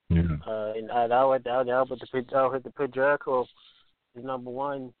I'll have to put Jericho as number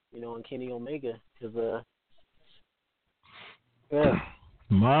 1, and Kenny Omega, because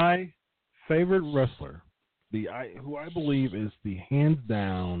my favorite wrestler, who I believe is the hands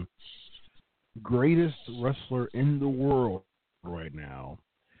down greatest wrestler in the world right now,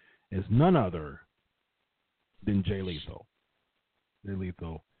 is none other than Jay Lethal. Jay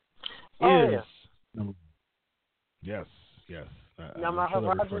Lethal is number. Yes. Now my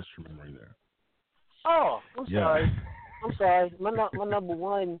refresh your memory there. Oh, I'm sorry. My number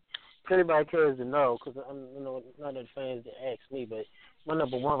 1, everybody cares to know, because none of the fans that ask me, but my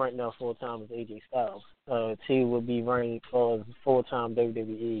number 1 right now full time is AJ Styles. 2 would be ranked for full time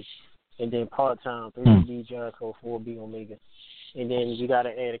WWE, and then part time 3 would be Jericho, 4 would be Omega, and then you got to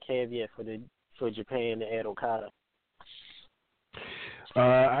add a caveat for Japan to add Okada.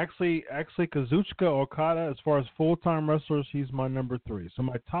 Actually, Kazuchika Okada, as far as full-time wrestlers, he's my number 3. So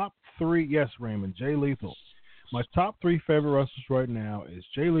my top 3, yes, Raymond, Jay Lethal. My top 3 favorite wrestlers right now is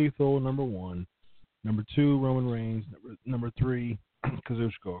Jay Lethal, number 1, number 2, Roman Reigns, number 3,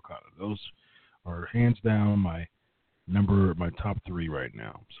 Kazuchika Okada. Those are hands down my top 3 right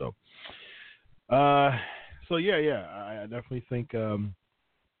now. So, I definitely think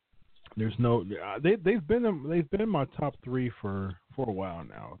there's no they've been in my top 3 for a while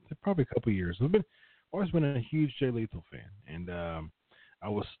now. Probably a couple of years. I've always been a huge Jay Lethal fan, and I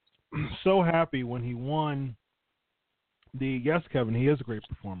was so happy when he won. Yes, Kevin, he is a great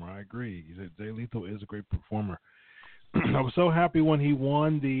performer. I agree. Jay Lethal is a great performer. I was so happy when he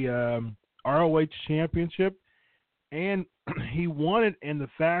won the ROH championship, and he won it in the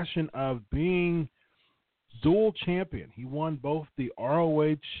fashion of being dual champion. He won both the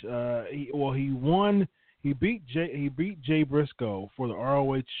ROH. He beat Jay Briscoe for the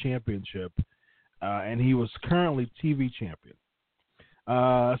ROH championship, and he was currently TV champion.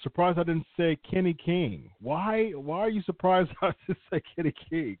 Surprised I didn't say Kenny King. Why are you surprised I didn't say Kenny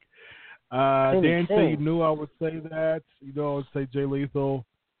King? Dan said you knew I would say that. I would say Jay Lethal.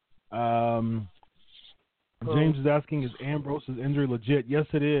 James is asking, is Ambrose's injury legit? Yes,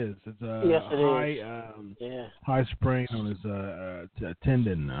 it is. It's a high sprain on his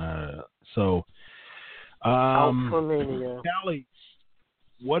tendon. Callie,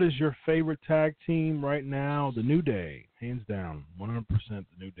 what is your favorite tag team right now? The New Day, hands down, 100% the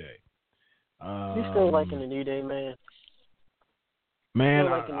New Day. You still liking the New Day, man? Man,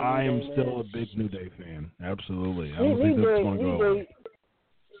 I am still a big New Day fan. Absolutely. I don't think that's going to go away.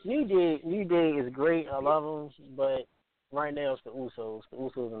 New Day is great. I love them, but right now it's the Usos. The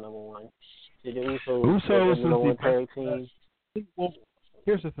Usos are number 1. The Usos is the number 1 tag team. Well,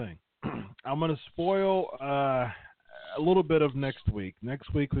 here's the thing. I'm going to spoil a little bit of next week.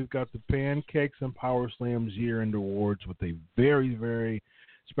 Next week we've got the Pancakes and Powerslams year-end awards with a very, very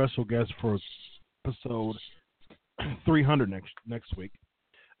special guest for episode 300 next week.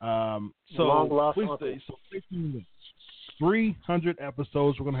 So please stay tuned. 300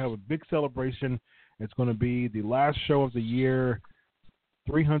 episodes. We're going to have a big celebration. It's going to be the last show of the year.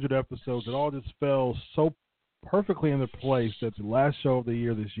 300 episodes. It all just fell so perfectly into place that the last show of the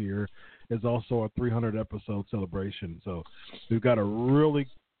year this year is also a 300 episode celebration. So we've got a really,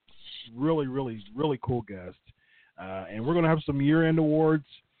 really, really, really cool guest, and we're going to have some year-end awards.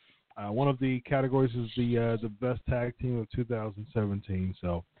 One of the categories is the best tag team of 2017.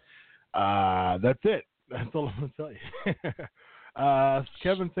 So that's it. That's all I'm going to tell you.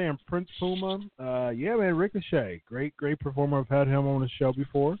 Kevin saying Prince Puma. Yeah, man, Ricochet. Great performer. I've had him on the show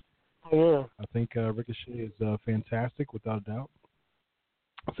before. Yeah. I think Ricochet is fantastic, without a doubt.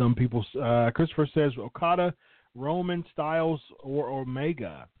 Some people, Christopher says Okada, Roman, Styles, or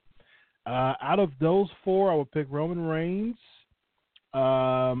Omega. Out of those 4, I would pick Roman Reigns,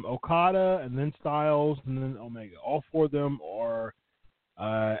 Okada, and then Styles, and then Omega. All 4 of them are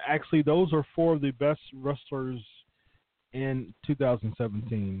actually, those are 4 of the best wrestlers in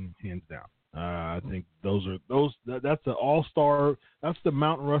 2017, hands down. I think that's an all-star. That's the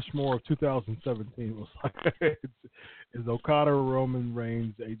Mount Rushmore of 2017. Is Okada, Roman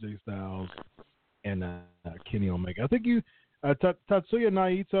Reigns, AJ Styles, and Kenny Omega. I think you Tatsuya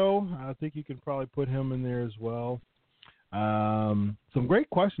Naito. I think you can probably put him in there as well. Some great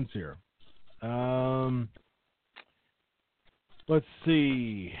questions here. Let's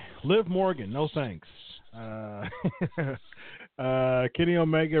see. Liv Morgan, no thanks. Kenny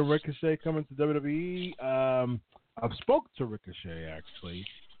Omega and Ricochet coming to WWE. I've spoken to Ricochet actually.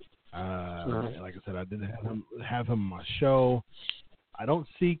 Like I said, I did have him on my show. I don't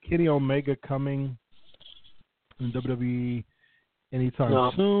see Kenny Omega coming in WWE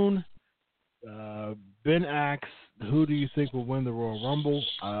anytime soon. Ben asks, who do you think will win the Royal Rumble?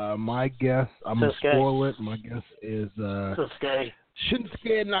 My guess, I'm going to spoil it. My guess is Shinsuke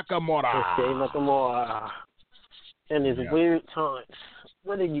Nakamura. And his weird taunts.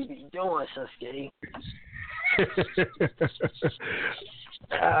 What are you doing, Shinsuke?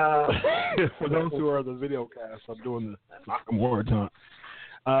 For those who are the video cast, I'm doing the Nakamura taunt.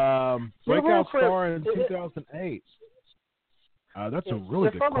 Breakout star in 2008. That's a really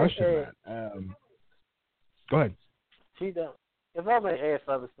good question, Matt. Go ahead. If I may ask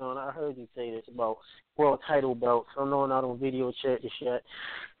Featherstone, I heard you say this about world title belts. I know not on video chat this yet,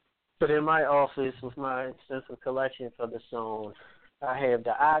 but in my office with my extensive collection for the Featherstone, I have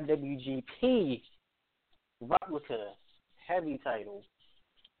the IWGP replica heavy title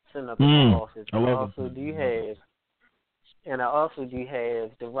sitting up in my office. I also do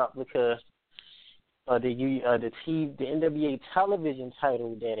have the replica of the NWA television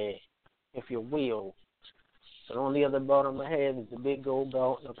title that, if you will. The only other belt I'm going to have is the big gold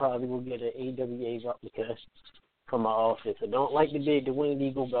belt, and I probably will get an AWA replica from my office. I don't like the Winged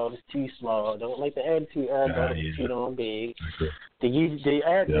Eagle belt. It's too small. I don't like the Attitude Era belt. It's too darn big.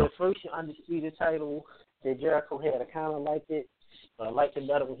 The first Undisputed title that Jericho had, I kind of liked it. But I liked it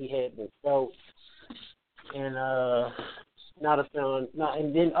better when he had the belt. And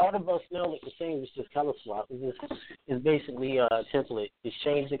and then all the belts now look the same. It's just color swap. It's basically a template. Just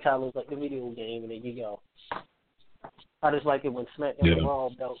change the colors like the video game, and there you go. I just like it when SmackDown and Raw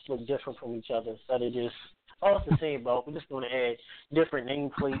belts look different from each other instead of just, it's the same belt. We're just going to add different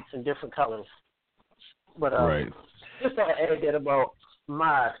nameplates and different colors. But just to add that about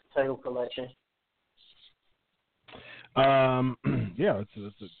my title collection.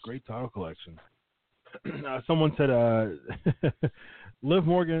 It's a great title collection. Someone said Liv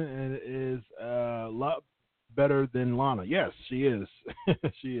Morgan is a lot better than Lana. Yes, she is.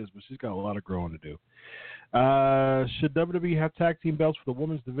 She is, but she's got a lot of growing to do. Should WWE have tag team belts for the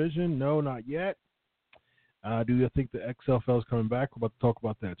women's division? No, not yet. Do you think the XFL is coming back? We're about to talk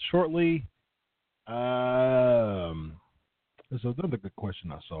about that shortly. There's another good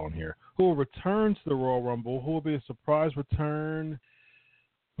question I saw in here. Who will return to the Royal Rumble? Who will be a surprise return?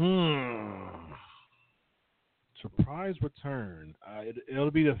 Surprise return. It'll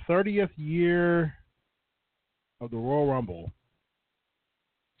be the 30th year of the Royal Rumble.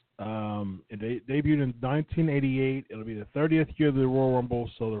 It debuted in 1988. It'll be the 30th year of the Royal Rumble,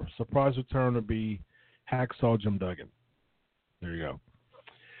 so the surprise return will be Hacksaw Jim Duggan. There you go.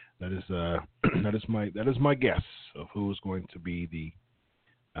 That is my guess of who is going to be the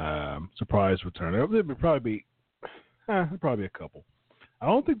surprise return. There'll probably be a couple. I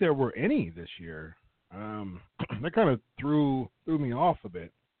don't think there were any this year. That kind of threw me off a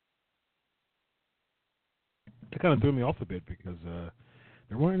bit. Because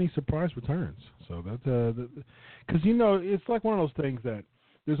there weren't any surprise returns. So that's because it's like one of those things that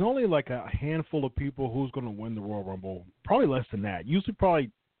there's only like a handful of people who's going to win the Royal Rumble. Probably less than that. Usually,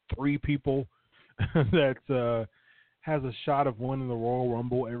 probably 3 people that has a shot of winning the Royal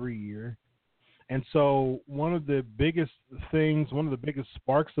Rumble every year. And so one of the biggest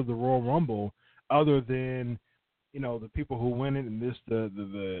sparks of the Royal Rumble, other than the people who win it and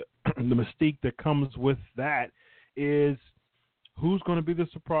the mystique that comes with that, is who's going to be the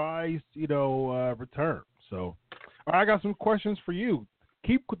surprise return. So I got some questions for you.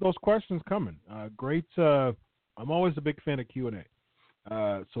 Keep those questions coming. Great. I'm always a big fan of Q&A.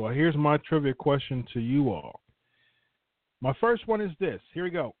 So here's my trivia question to you all. My first one is this. Here we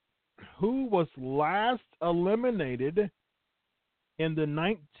go. Who was last eliminated in the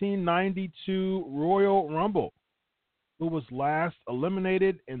 1992 Royal Rumble? Who was last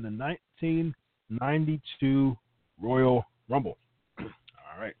eliminated in the 1992 Royal Rumble?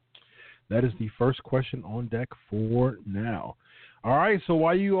 All right. That is the first question on deck for now. All right. So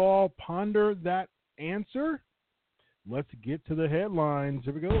while you all ponder that answer, let's get to the headlines.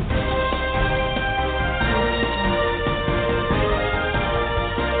 Here we go.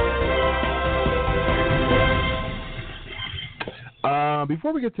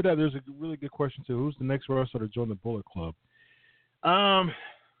 Before we get to that, there's a really good question too. Who's the next wrestler to join the Bullet Club? Or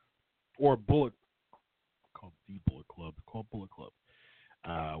Bullet, called the Bullet Club, called Bullet Club.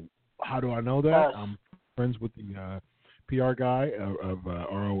 How do I know that? I'm friends with the PR guy of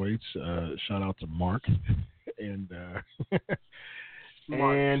ROH. Shout out to Mark. And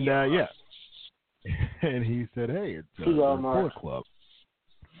and he said, "Hey, it's the Bullet Club,"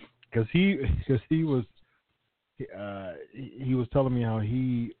 because he was telling me how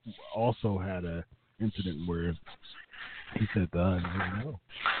he also had a incident where he said, "No,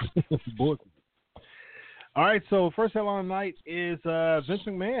 Bullet Club." All right, so first headline of the night is Vince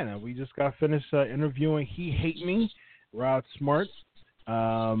McMahon. We just got finished interviewing He Hate Me, Rod Smart,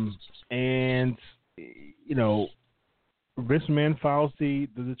 and Vince McMahon files the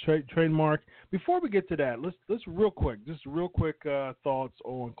trademark. Before we get to that, let's real quick thoughts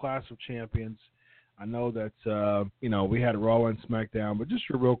on Clash of Champions. I know that we had Raw and SmackDown, but just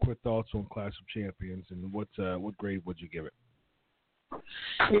your real quick thoughts on Clash of Champions and what grade would you give it?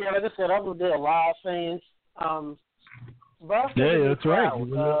 Yeah, like I said, I was there live fans. That's right.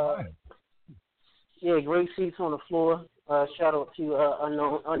 Great seats on the floor. Shout out to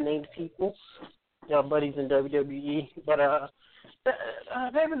unnamed people, y'all buddies in WWE. But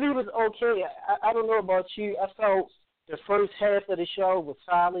pay-per-view was okay. I don't know about you. I felt the first half of the show was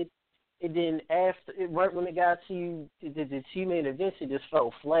solid. And then right when it got to the two main events, it just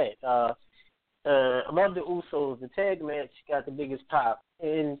felt flat. I love the Usos. The tag match got the biggest pop.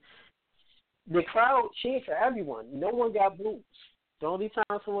 And the crowd cheered for everyone. No one got booed. The only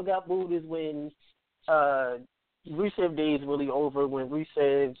time someone got booed is when Rusev Day is really over, when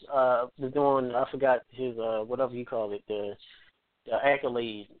Rusev was doing, I forgot his, whatever you call it, the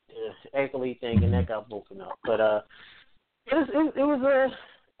accolade thing, and that got broken up. But it was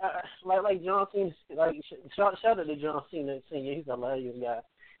like John Cena, shout out to John Cena Senior. He's a hilarious guy.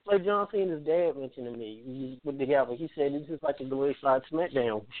 Like John Cena's dad mentioned to me, we were together. He said this is like a glorified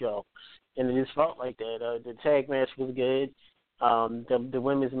SmackDown show, and it just felt like that. The tag match was good. The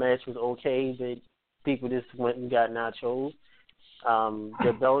women's match was okay, but people just went and got nachos.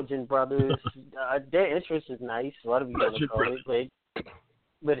 The Belgian brothers, their interest is nice. Whatever you want to call it,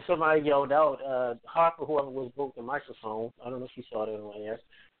 but somebody yelled out, Harper, whoever was broke the microphone. I don't know if you saw that on air.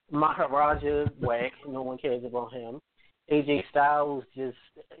 Maharaja whack. No one cares about him. AJ Styles just,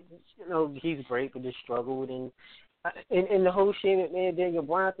 he's great, but just struggled. And the whole Shane McMahon, Daniel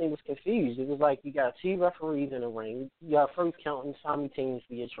Bryan thing was confused. It was like you got two referees in the ring. You got first counting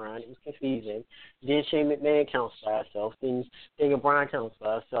simultaneously at trying. It was confusing. Then Shane McMahon counts by himself. Then Daniel Bryan counts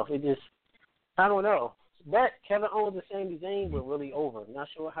by himself. It just, I don't know. That Kevin Owens and Sami Zayn were really over. Not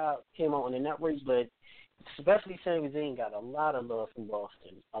sure how it came out on the network, but especially Sami Zayn got a lot of love from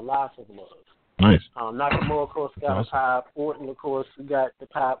Boston. A lot of love. Nice. Nakamura, of course, got a pop. Orton, of course, got the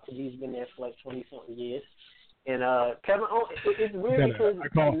pop because he's been there for like 20-something years. And Kevin Owens, it's weird because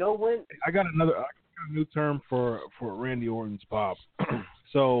no one. I got a new term for Randy Orton's pop.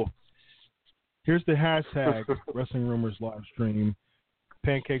 So here's the hashtag Wrestling Rumors live stream,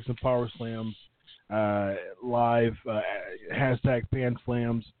 Pancakes and Powerslams live hashtag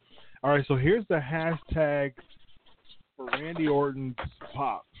Panslams. All right, so here's the hashtag for Randy Orton's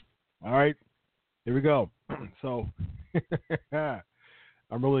pop. All right. Here we go. So I'm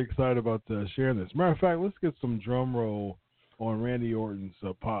really excited about sharing this. Matter of fact, let's get some drum roll on Randy Orton's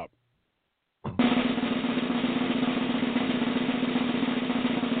pop.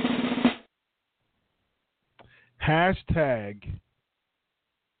 Hashtag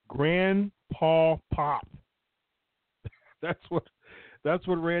Grandpa Pop. That's what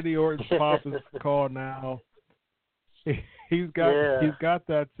Randy Orton's pop is called now. He's got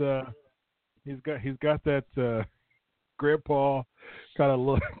that. He's got that grandpa kind of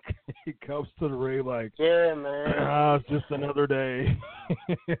look. He comes to the ring like, yeah, man. It's just another day.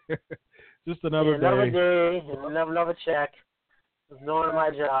 Just another day. Another check. I was doing my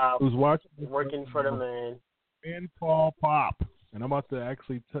job. Who's watching? Working for the man. Grandpa Pop. And I'm about to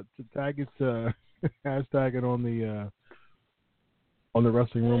actually tag it, hashtag it on the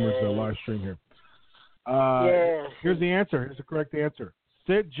Wrestling Rumors live stream here. Here's the answer. Here's the correct answer.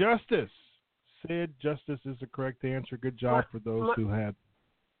 Sid Justice. Sid Justice is the correct answer. Good job for those who had.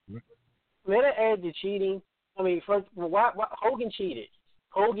 May I add the cheating? I mean, first, why Hogan cheated?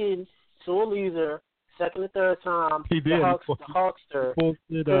 Hogan, sore loser, second or third time. He did. The Hulkster pulled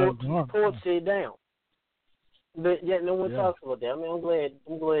Sid down. But yet no one talks about that. I mean, I'm glad.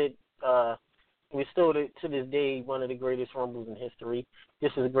 We're still to this day one of the greatest Rumbles in history.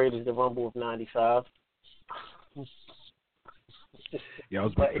 Just as great as the Rumble of '95. Yeah, I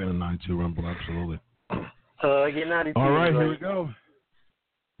was a big fan of '92 Rumble, absolutely. 92. All right, here we go.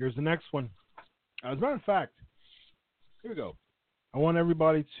 Here's the next one. As a matter of fact, here we go. I want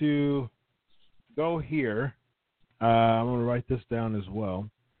everybody to go here. I'm going to write this down as well.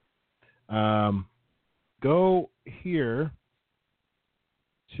 Go here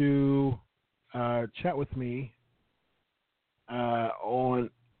to chat with me on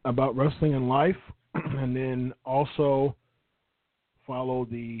about wrestling and life And then also follow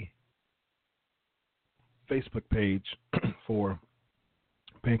the Facebook page for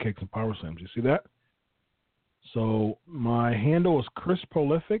Pancakes and Powerslams. You see that? So my handle is Chris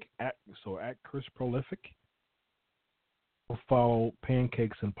Prolific at Chris Prolific. Follow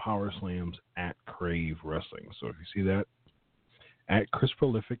Pancakes and Powerslams at Crave Wrestling. So if you see that, at Chris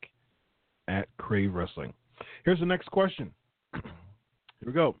Prolific at Crave Wrestling. Here's the next question. Here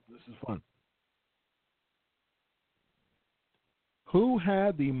we go. This is fun. Who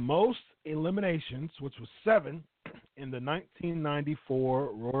had the most eliminations, which was 7, in the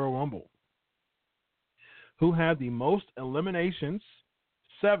 1994 Royal Rumble? Who had the most eliminations,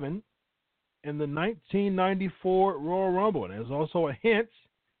 7, in the 1994 Royal Rumble? And there's also a hint.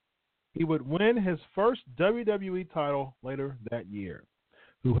 He would win his first WWE title later that year.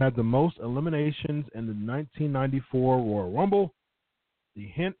 Who had the most eliminations in the 1994 Royal Rumble? The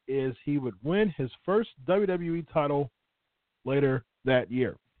hint is he would win his first WWE title later that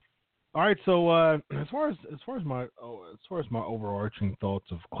year. All right, so as far as my overarching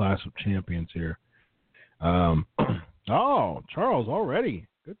thoughts of Clash of Champions here. Charles already.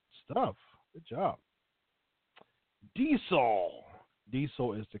 Good stuff. Good job. Diesel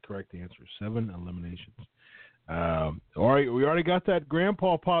is the correct answer. 7 eliminations. All right, we already got that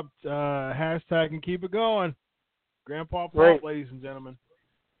Grandpa Pop hashtag and keep it going. Grandpa Pop, right. Ladies and gentlemen.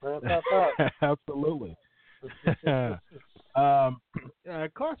 Grandpa Pop. Absolutely.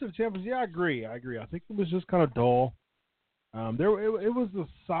 Clash of Champions, yeah, I agree. I think it was just kind of dull. It was a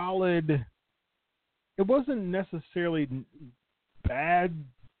solid. It wasn't necessarily bad.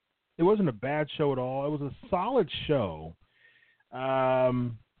 It wasn't a bad show at all. It was a solid show.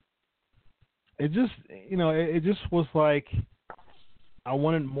 It just, it just was like I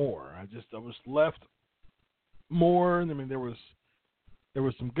wanted more. I was left more. I mean, there was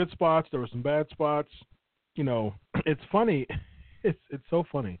some good spots. There were some bad spots. It's funny. It's so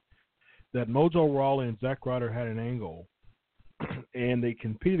funny that Mojo Rawley and Zack Ryder had an angle, and they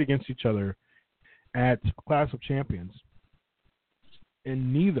competed against each other at Clash of Champions,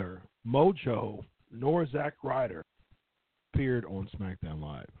 and neither Mojo nor Zack Ryder appeared on SmackDown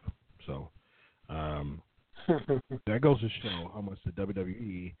Live. So that goes to show how much the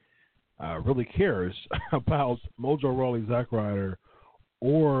WWE really cares about Mojo Rawley, Zack Ryder,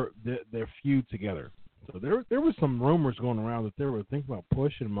 or their feud together. So there was some rumors going around that they were thinking about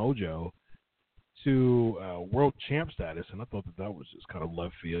pushing Mojo to world champ status, and I thought that was just kind of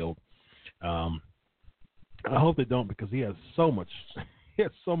left field. I hope they don't, because he has so much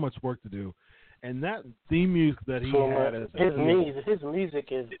work to do, and that theme music that he had as his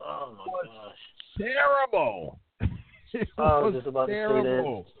music is, oh my gosh, terrible. It was just about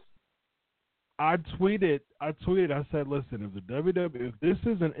terrible. To say that. I tweeted. I said, listen, if the WWE, if this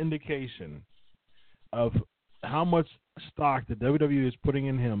is an indication of how much stock the WWE is putting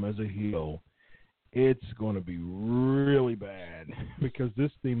in him as a heel, it's going to be really bad, because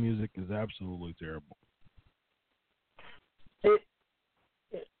this theme music is absolutely terrible.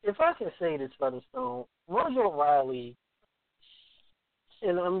 If I can say this, Featherstone, Mojo Riley,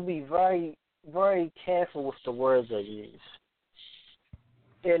 and I'm going to be very, very careful with the words I use.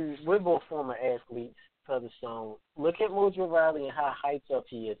 And we're both former athletes, Featherstone. Look at Mojo Riley and how hyped up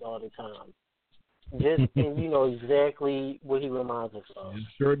he is all the time. And you know exactly what he reminds us of. You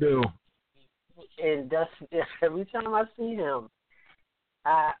sure do. And that's every time I see him,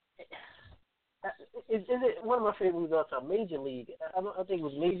 is it one of my favorite movies also, Major League? I think it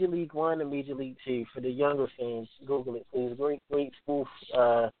was Major League 1 and Major League 2 for the younger fans. Google it, please. Great spoof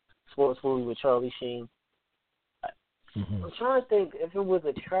sports movie with Charlie Sheen. Mm-hmm. I'm trying to think if it was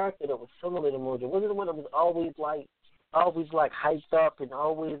a character that was similar to Mojo. Was it the one that was always hyped up and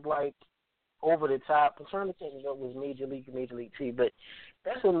always like over the top? I'm trying to think if it was Major League 2, but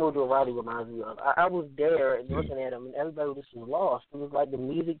that's what Mojo Riley reminds me of. I was there and looking at him, and everybody just was lost. It was like the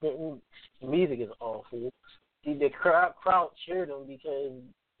music is awful. The crowd cheered him because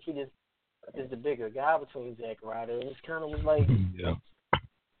he just is the bigger guy between Zack Ryder, and it's kind of was like,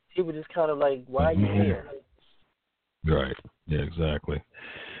 he was just kind of like, why are you here? Right. Yeah, exactly.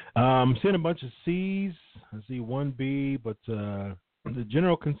 I'm seeing a bunch of C's. I see one B, but the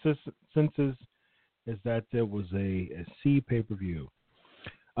general consensus is that there was a C pay-per-view.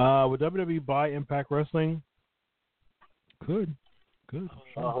 Would WWE buy Impact Wrestling? Could. Sure.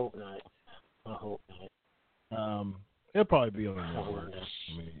 I hope not. It'll probably be on the network.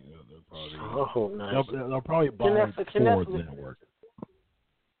 I mean, I hope not. They'll probably buy it for the network.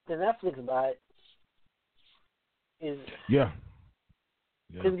 The Netflix buy it. Yeah.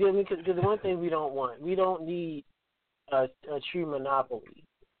 Because the one thing we don't need a true monopoly.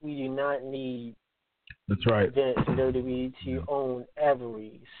 We do not need That's right. Vince and WWE to own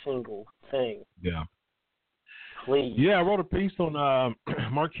every single thing. Yeah. Please. Yeah, I wrote a piece on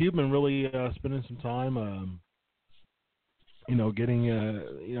Mark Cuban really spending some time, getting,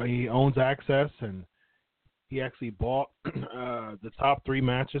 he owns Access, and he actually bought the top 3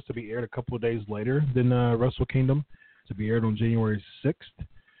 matches to be aired a couple of days later than Wrestle Kingdom, to be aired on January 6th.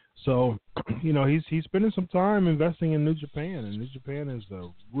 So, he's spending some time investing in New Japan, and New Japan is a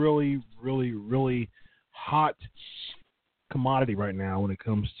really, really, really hot commodity right now when it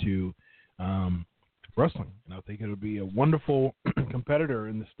comes to wrestling. And I think it'll be a wonderful competitor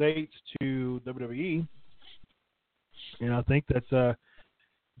in the States to WWE. And I think that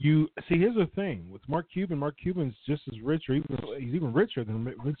here's the thing with Mark Cuban. Mark Cuban's just as rich, or he's even richer than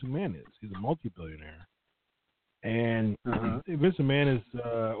Vince McMahon is. He's a multi-billionaire. And Vince McMahon is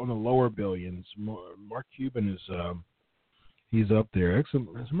on the lower billions. Mark Cuban is he's up there. As a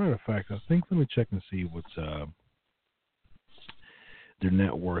matter of fact, I think, let me check and see what's their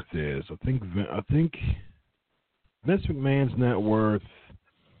net worth is. I think Vince McMahon's net worth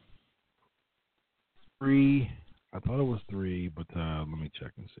 3. I thought it was 3, but let me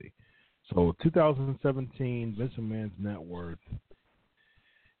check and see. So 2017, Vince McMahon's net worth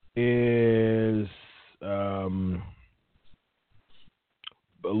is a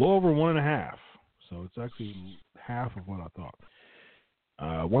little over 1.5. So it's actually half of what I thought.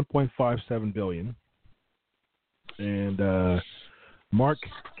 1.57 billion. And Mark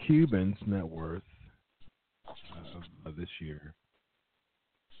Cuban's net worth of this year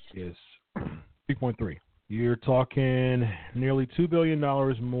is 3.3. You're talking nearly $2 billion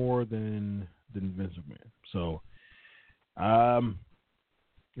more than Vince McMahon. So,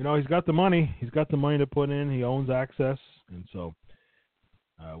 he's got the money. He's got the money to put in. He owns Access, and so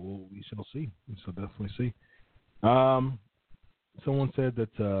we shall see. We shall definitely see. Someone said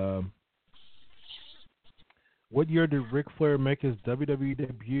that. What year did Ric Flair make his WWE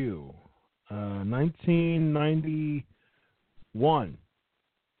debut? 1991.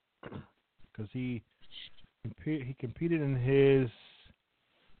 Because he competed in his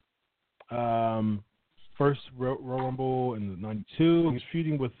first Royal Rumble in '92. He was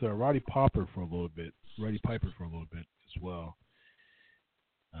feuding with Roddy Piper for a little bit as well.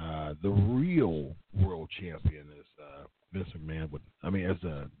 The real world champion is Vince McMahon as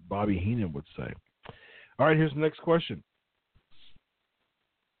Bobby Heenan would say. All right, here's the next question.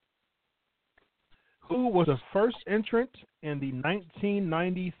 Who was the first entrant in the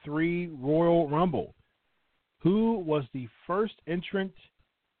 1993 Royal Rumble? Who was the first entrant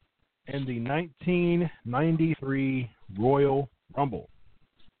in the 1993 Royal Rumble?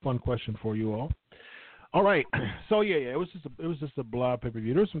 Fun question for you all. All right, so it was just a blah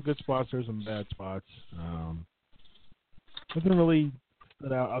pay-per-view. There were some good spots, there were some bad spots. Nothing really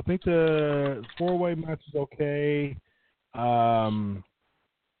stood out. I think the 4-way match was okay. The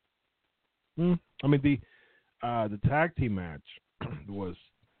tag team match was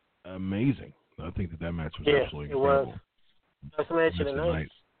amazing. I think that match was absolutely incredible. Best match of the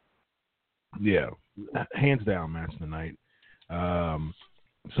night. Yeah, hands down match of the night. That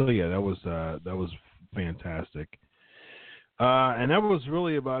was fantastic. And that was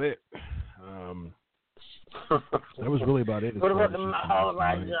really about it. That was really about it. What about the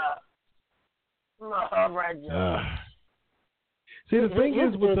Maharaja? See, the thing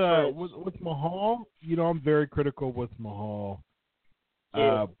is with Mahal, I'm very critical with Mahal.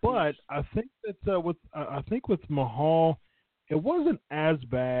 But I think that with Mahal, it wasn't as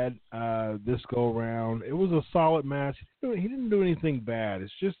bad this go around. It was a solid match. He didn't do anything bad.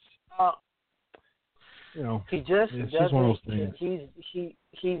 It's just it's just one of those things.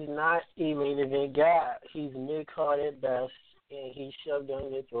 He's not a main event guy. He's mid-card at best, and he's shoved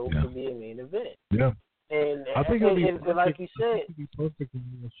down your throat to be a main event. Yeah. And I think it'll be perfect, like you said, it'll be perfect in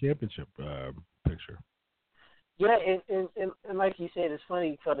the championship picture. Yeah, and like you said, it's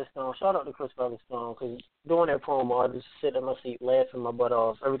funny, Featherstone. Shout out to Chris Featherstone, because during that promo, I just sit in my seat laughing my butt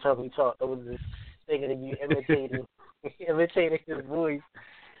off. Every time he talked, I was just thinking of you imitating his voice.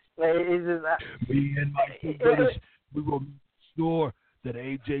 Like, it's just, me and my two brothers, we will make sure that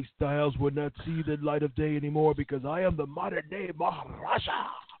AJ Styles will not see the light of day anymore because I am the modern day Maharaja.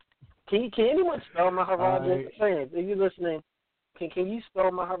 Can anyone spell Maharaja? Fans, if you're listening, can you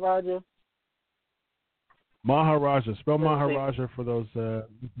spell Maharaja? Maharaja. Spell Maharaja for those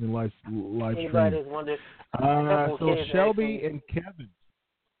live stream. So Shelby and Kevin,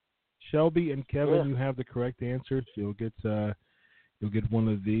 you have the correct answers. You'll get one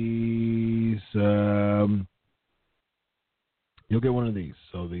of these. You'll get one of these.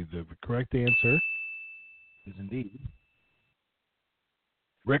 So the correct answer is indeed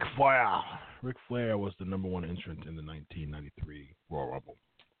Ric Flair. Ric Flair was the number one entrant in the 1993 Royal Rumble.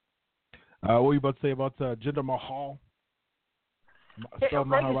 What were you about to say about Jinder Mahal? Like I said,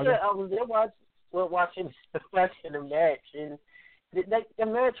 I was there watching the match, and the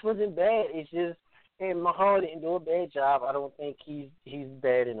match wasn't bad. It's just, and Mahal didn't do a bad job. I don't think he's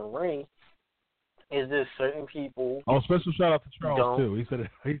bad in the ring. It's just certain people. Oh, special shout out to Charles too. He said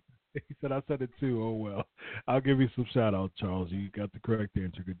it. He said I said it too. Oh well, I'll give you some shout out, Charles. You got the correct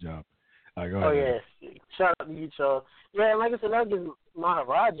answer. Good job. Go ahead. Oh yes, shout out to you, Charles. Yeah, like I said, I give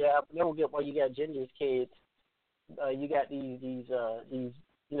Maharaja. I don't get why you got Ginger's kids. You got these these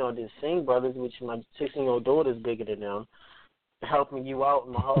Singh brothers, which my 16-year-old daughter's bigger than them, helping you out.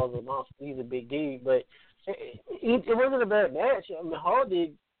 Mahal's a monster. He's a big dude, but it wasn't a bad match. Mahal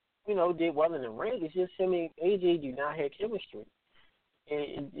did well in the ring. It's just him and AJ do not have chemistry.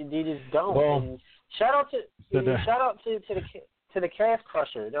 They just don't. Well, and shout out to the Calf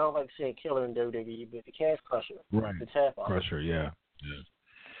Crusher. They don't like saying killer in WWE, but the Calf Crusher. Right. The Tap Crusher, yeah.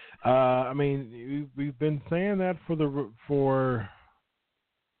 I mean, we've been saying that for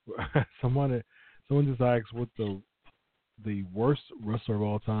someone just asked what the worst wrestler of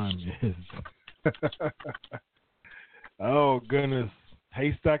all time is. Oh goodness,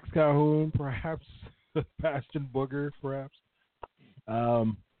 Haystacks Calhoun, perhaps. Bastion Booger, perhaps. Maharaja,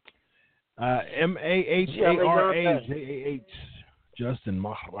 Justin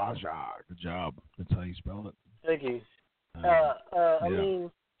Maharaja. Good job. That's how you spell it. Thank you. I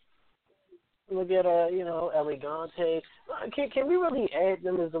mean, look at Elegante. Can we really add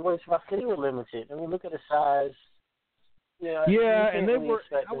them as the worst roster? Because they were limited. I mean, look at the size. And they really were.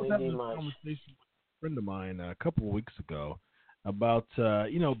 I expect was them to having do a much. conversation with a friend of mine a couple of weeks ago about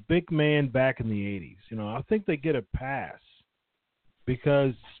big man back in the 80s. I think they get a pass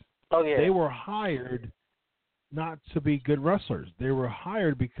because they were hired not to be good wrestlers. They were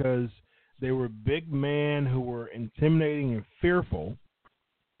hired because they were big men who were intimidating and fearful,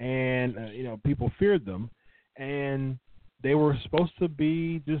 and people feared them, and they were supposed to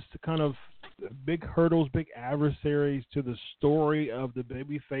be just kind of big hurdles, big adversaries to the story of the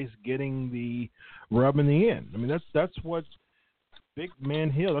babyface getting the rub in the end. I mean, that's what Big Man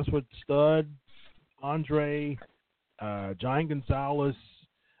Hill, that's what Stud, Andre, Giant Gonzalez,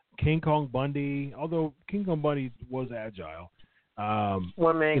 King Kong Bundy, although King Kong Bundy was agile.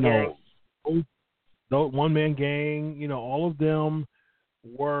 One-man gang. One-man gang, all of them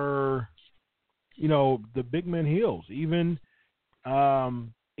were, the Big Man Heels, even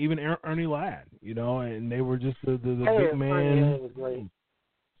Ernie Ladd, and they were just the big man. Was great.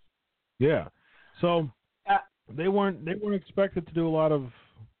 Yeah. So they weren't expected to do a lot of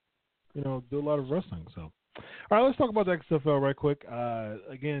wrestling. So, all right, let's talk about the XFL right quick.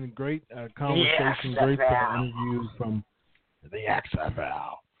 Again, great conversation, great interviews from the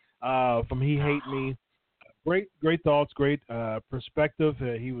XFL. From He Hate Me, great thoughts, great perspective.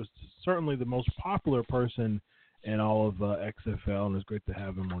 He was certainly the most popular person in all of XFL, and it's great to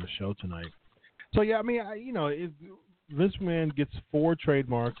have him on the show tonight. So yeah, I mean, if Vince McMahon gets 4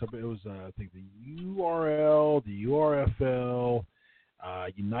 trademarks. It was I think the URL, the URFL,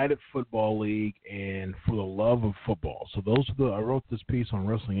 United Football League, and For the Love of Football. So those are I wrote this piece on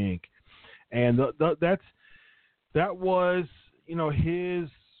Wrestling Inc. And that was his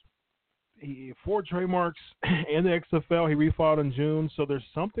 4 trademarks and the XFL. He refiled in June. So there's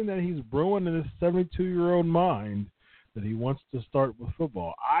something that he's brewing in his 72-year-old mind that he wants to start with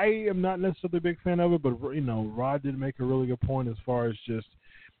football. I am not necessarily a big fan of it, but Rod did make a really good point as far as just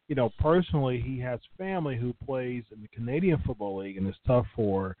personally he has family who plays in the Canadian Football League, and it's tough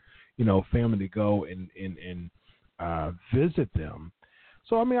for family to go and visit them.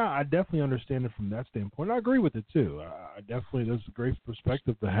 So I mean, I definitely understand it from that standpoint. I agree with it too. I definitely, that's a great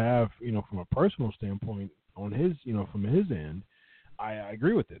perspective to have from a personal standpoint on his from his end. I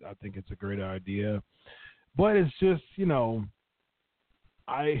agree with it. I think it's a great idea. But it's just,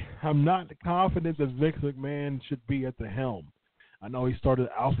 I'm not confident that Vince McMahon should be at the helm. I know he started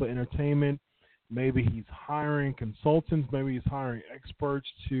Alpha Entertainment. Maybe he's hiring consultants. Maybe he's hiring experts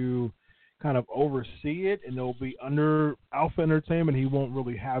to kind of oversee it, and they'll be under Alpha Entertainment. He won't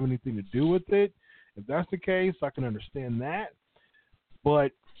really have anything to do with it. If that's the case, I can understand that.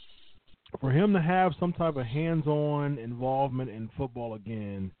 But for him to have some type of hands-on involvement in football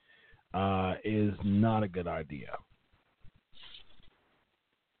again, is not a good idea.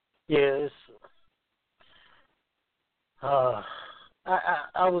 Yes. I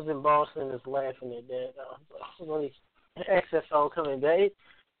was in Boston just laughing at that. Really, XFL coming back.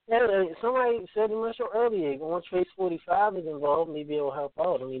 Somebody said in the show earlier, once Trace 45 is involved, maybe it'll help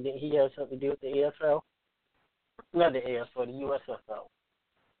out. I mean, he has something to do with the AFL. Not the AFL, the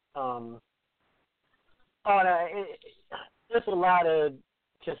USFL. There's a lot of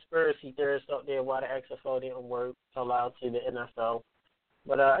conspiracy theorists out there why the XFL didn't work allowed to the NFL.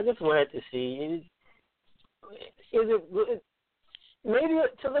 But I just wanted to see, is it maybe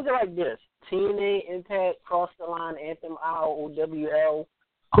to look at it like this: TNA, Impact, Cross the Line, Anthem, IOWL.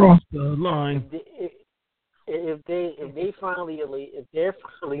 Cross the line. If they're finally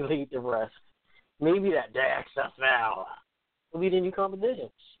lead the rest, maybe the XFL will be the new competition.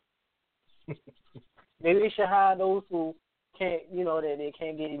 Maybe they should hire those who can't, that they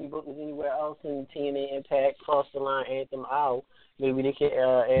can't get any bookings anywhere else in TNA, Impact, Cross the Line, Anthem, IO. Maybe they could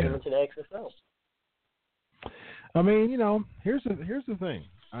add them to the XFL. I mean, here's the thing.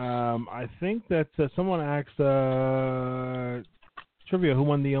 I think that someone asked trivia who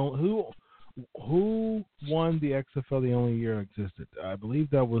won the XFL the only year it existed. I believe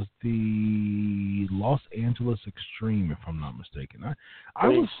that was the Los Angeles Extreme, if I'm not mistaken. I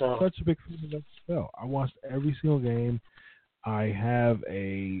was such a big fan of XFL. I watched every single game. I have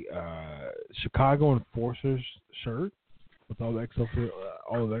a Chicago Enforcers shirt with all the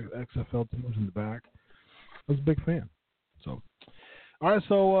XFL teams in the back. I was a big fan. So, all right.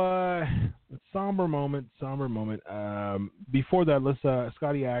 So, somber moment. Before that, let's.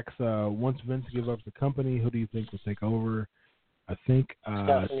 Scotty asks, once Vince gives up the company, who do you think will take over? I think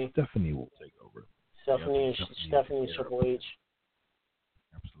Stephanie will take over. Stephanie and Triple H.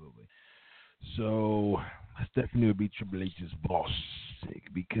 Absolutely. So Stephanie would be Triple H's boss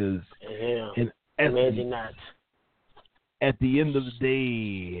because imagine that. At the end of the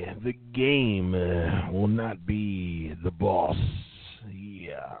day, the game will not be the boss.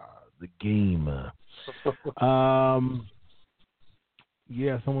 Yeah, the game.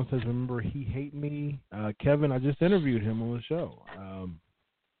 Someone says, remember, he hate me. Kevin, I just interviewed him on the show.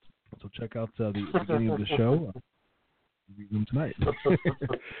 So check out the beginning of the show. Read them tonight.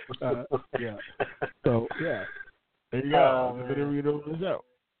 So, yeah. There you go. Just interviewed him on the show.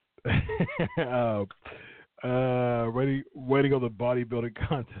 Ready to go to the bodybuilding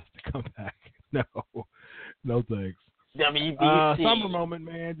contest to come back. No thanks. WBC. Summer moment,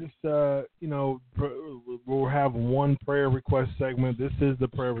 man. Just we'll have one prayer request segment. This is the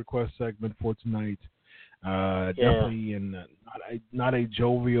prayer request segment for tonight. Definitely not a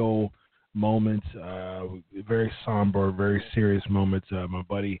jovial moment. Very somber, very serious moment. My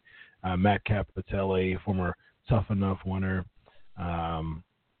buddy Matt Cappotelli, former Tough Enough winner.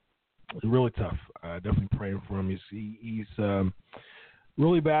 Really tough. Definitely praying for him. He's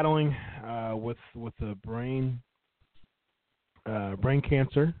really battling with the brain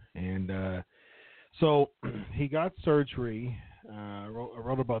cancer, and so he got surgery. I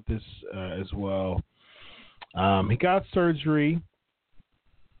wrote about this as well. He got surgery,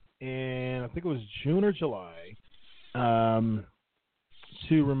 and I think it was June or July,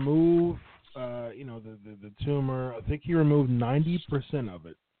 to remove the tumor. I think he removed 90% of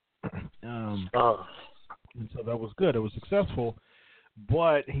it. And so that was good. It was successful,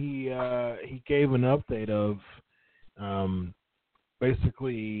 but he gave an update of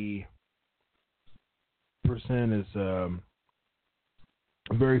basically percent is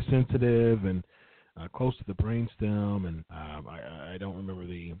very sensitive and close to the brainstem, and I don't remember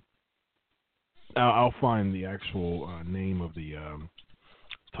the. I'll find the actual name of the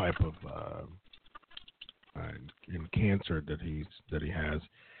type of cancer that he has.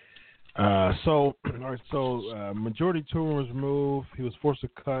 So majority tumor was removed. He was forced to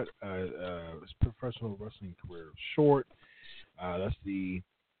cut his professional wrestling career short. That's the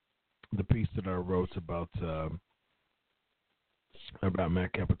piece that I wrote about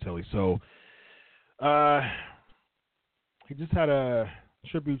Matt Cappotelli. So he just had a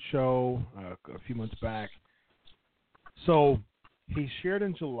tribute show a few months back. So he shared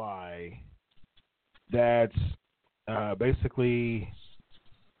in July that basically,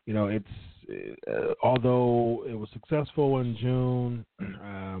 it's although it was successful in June,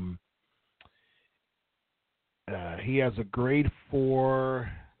 he has a grade 4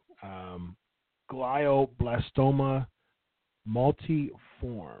 glioblastoma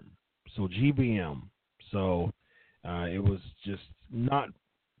multiforme, so GBM. So it was just not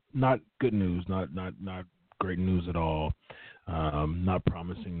good news, not great news at all, not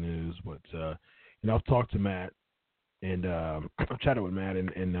promising news. But I've talked to Matt, and I've chatted with Matt,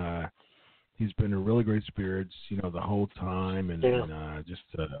 and he's been in really great spirits, the whole time, and just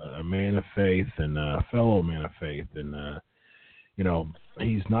a man of faith and a fellow man of faith, and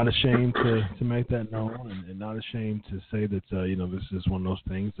he's not ashamed to make that known, and not ashamed to say that this is one of those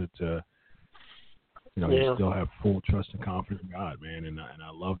things that you still have full trust and confidence in God, man, and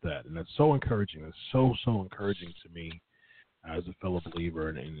I love that, and that's so encouraging. It's so encouraging to me as a fellow believer,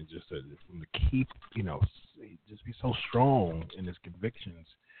 and just to keep, just be so strong in his convictions.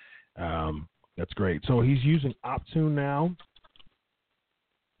 That's great. So he's using Optune now,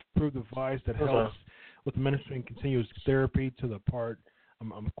 approved device that helps with administering continuous therapy to the part.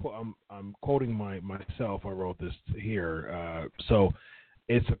 I'm quoting myself. I wrote this here. So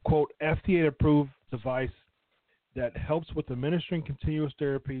it's a quote FDA approved device that helps with administering continuous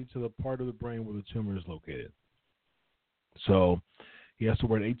therapy to the part of the brain where the tumor is located. So he has to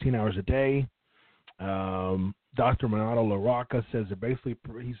wear it 18 hours a day. Dr. Renato LaRocca says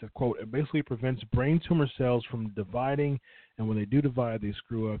he said, quote, it basically prevents brain tumor cells from dividing, and when they do divide, they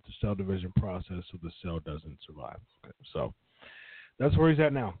screw up the cell division process so the cell doesn't survive. Okay, so that's where he's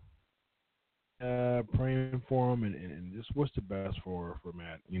at now. Praying for him, and just what's the best for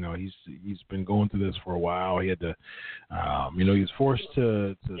Matt. He's been going through this for a while. He had to, he was forced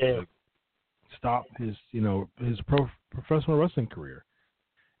to stop his professional wrestling career,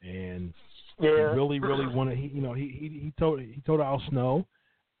 and he really wanted. He told Al Snow,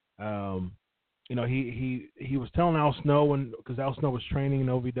 he was telling Al Snow because Al Snow was training in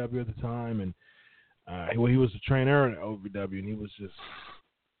OVW at the time, and he was a trainer at OVW, and he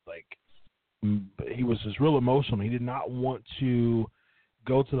was just real emotional. He did not want to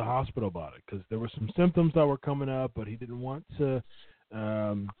go to the hospital about it because there were some symptoms that were coming up, but he didn't want to.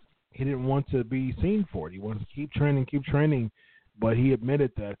 He didn't want to be seen for it. He wanted to keep training, but he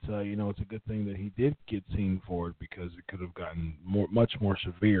admitted that it's a good thing that he did get seen for it because it could have gotten much more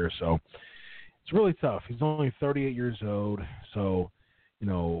severe. So it's really tough. He's only 38 years old, so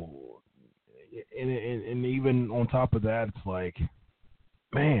and even on top of that, it's like,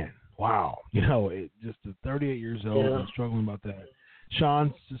 man, wow, it just at 38 years old and struggling about that.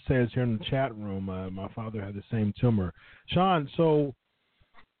 Sean says here in the chat room, my father had the same tumor. Sean, so.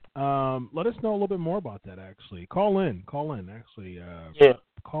 Let us know a little bit more about that. Actually, call in. Actually,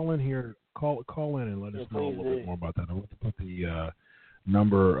 call in here. Call in and let us know a little bit more about that. I want to put the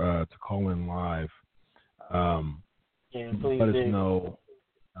number to call in live. Let us know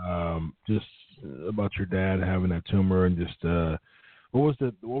just about your dad having that tumor and just what was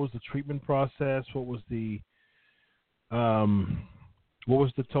the treatment process? What was the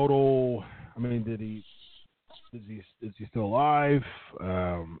total? I mean, is he still alive?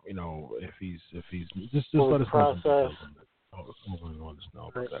 If he's just let us know. Let us know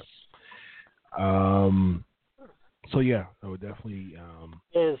about that. So yeah, I would definitely.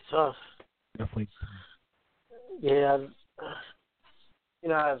 It's tough. Definitely. Yeah,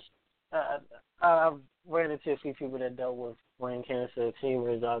 I've ran into a few people that dealt with brain cancer,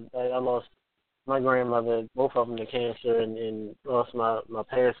 tumors. I lost my grandmother, both of them to cancer, and lost my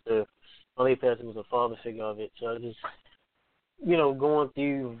pastor. My late pastor was a father figure of it. So just, going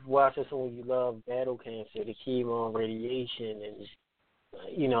through watching someone you love battle cancer, the chemo, radiation, and,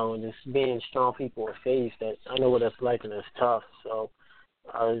 and just being strong people with faith, that I know what that's like and it's tough. So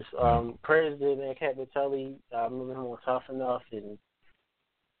I was prayers to Matt Cappotelli. I'm moving him on Tough Enough and,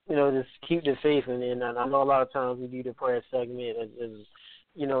 just keep the faith. And I know a lot of times we do the prayer segment as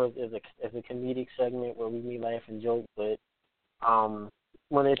a comedic segment where we may laugh and joke, but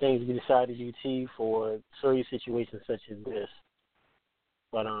one of the things we decided to do too for serious situations such as this.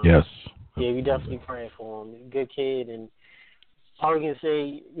 But yes, yeah, we definitely praying for him. Good kid, and all we can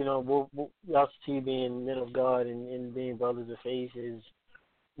say, us two being men of God and being brothers of faith is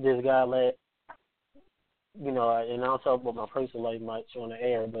this guy let, and I'll talk about my personal life much on the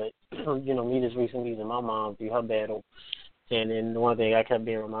air, but me just recently losing my mom through her battle, and then the one thing I kept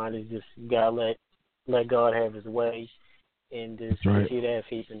being reminded is just gotta let God have His way. And just continue to have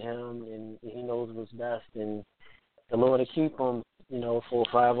faith in Him, and He knows what's best. And the Lord will keep him, for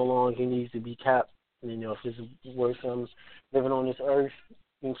however long he needs to be kept. And, if it's worth him living on this earth,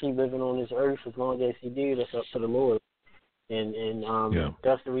 he can keep living on this earth as long as he do. That's up to the Lord. And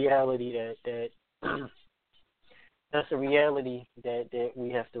that's the reality that that's the reality that we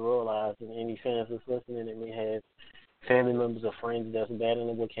have to realize. And any fans that's listening that may have family members or friends that's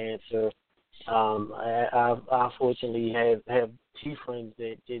battling with cancer. I unfortunately have two friends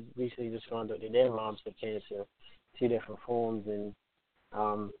that did recently just found out that their moms have cancer, 2 different forms, and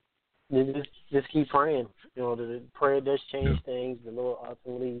just keep praying. The prayer does change things. The Lord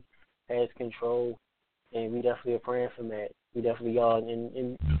ultimately has control, and we definitely are praying for that. We definitely are,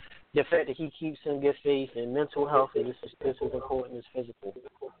 and the fact that He keeps in good faith and mental health is just as important as physical.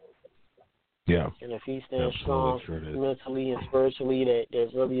 Yeah. And if he stands strong mentally and spiritually,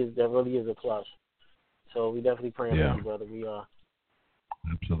 that really is a plus. So we definitely praying for you, brother. We are.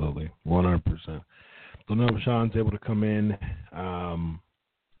 Absolutely, 100%. Don't know if Sean's able to come in,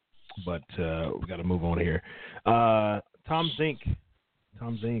 but we got to move on here. Tom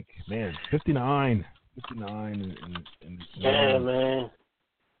Zenk, man, 59 in yeah, man.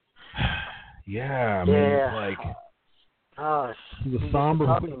 Yeah, I mean, like, gosh, the somber.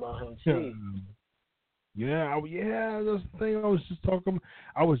 Talking about him too. Yeah, that's the thing I was just talking.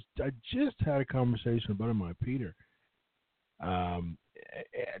 I just had a conversation about him, Peter.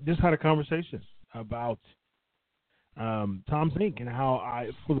 Just had a conversation about Tom Zenk and how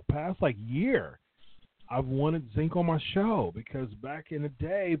for the past year, I've wanted Zenk on my show because back in the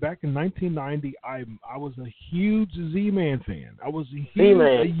day, back in 1990, I was a huge Z-Man fan. I was a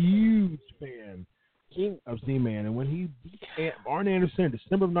huge fan of Z-Man, and when he beat Arn Anderson in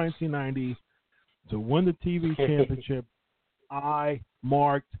December of 1990 to win the TV championship, I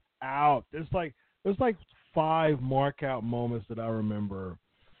marked out. There's like 5 mark out moments that I remember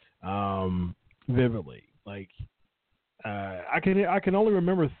vividly. Like I can only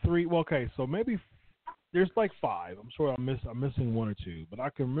remember 3. Well, okay, so maybe there's 5. I'm sure I'm missing 1 or 2, but I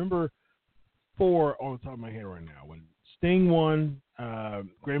can remember 4 on the top of my head right now. When Sting won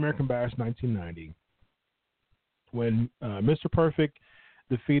Great American Bash 1990, when Mr. Perfect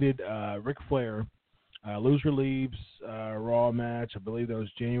defeated Ric Flair, Loser Leaves Raw match. I believe that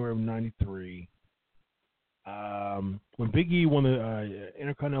was January of '93. When Big E won the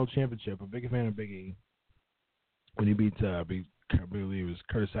Intercontinental Championship, a big fan of Big E. When he beat, I believe it was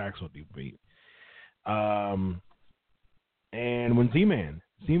Curtis Axel he beat. And when Z-Man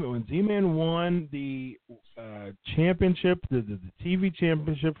won the championship, the TV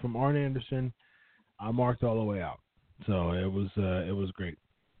championship from Arn Anderson, I marked all the way out. So it was great.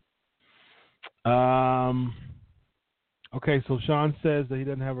 Okay, so Sean says that he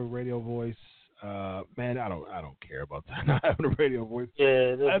doesn't have a radio voice. Man, I don't care about that. Not having a radio voice.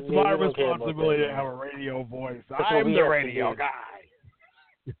 Yeah, that's my responsibility to have a radio voice. I'm the radio guy.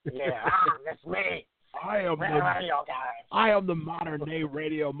 Yeah, that's me. I am the radio guy. I am the modern day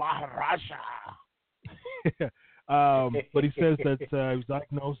radio Maharaja. But he says that he was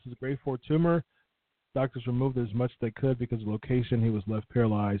diagnosed with a grade 4 tumor. Doctors removed as much as they could because of the location. He was left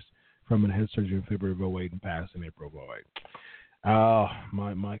paralyzed from a head surgery in February of 2008 and passed in April of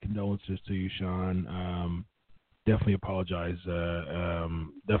 2008. My condolences to you, Sean. Definitely apologize.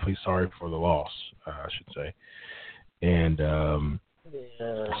 Definitely sorry for the loss, I should say. And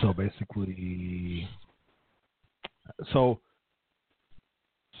so basically, so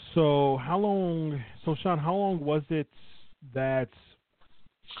how long? So Sean, how long was it that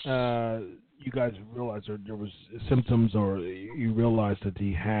you guys realized there was symptoms, or you realized that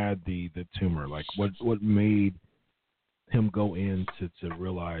he had the tumor? Like, what made him go in to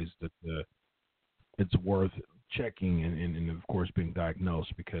realize that it's worth checking and of course being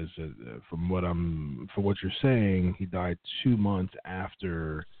diagnosed? Because from what you're saying, he died 2 months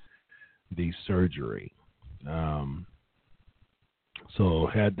after the surgery. So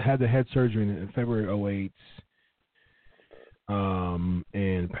had the head surgery in February 2008.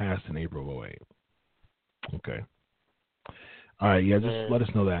 And passed in April of 2008. Okay. All right, yeah, just let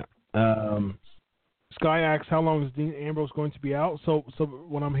us know that. Sky asks, how long is Dean Ambrose going to be out? So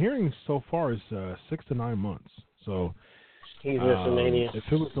what I'm hearing so far is 6 to 9 months. So he's WrestleMania.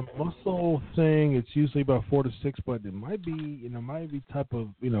 If it was a muscle thing, it's usually about 4 to 6, but it might be type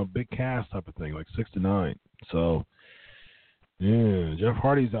of big cast type of thing, like 6 to 9. So yeah, Jeff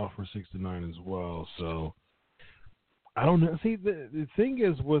Hardy's out for 6 to 9 as well. So I don't know. See, the thing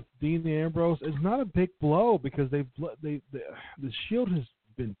is with Dean Ambrose, it's not a big blow because the Shield has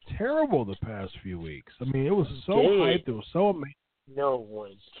been terrible the past few weeks. I mean, it was so hyped. It was so amazing. No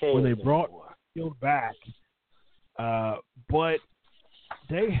one cares when they brought Shield back. But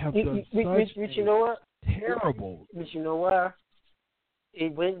they have done such you know what? Terrible. But you know what?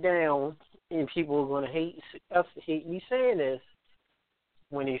 It went down, and people are going to hate me saying this,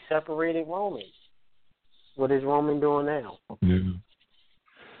 when they separated Roman. What is Roman doing now? Yeah.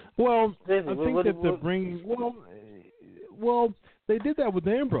 Well, I think that they're bringing. Well, they did that with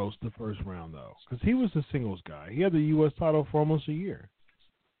Ambrose the first round though, because he was the singles guy. He had the U.S. title for almost a year.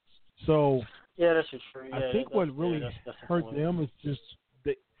 So yeah, that's true. Yeah, I think what really hurt them is just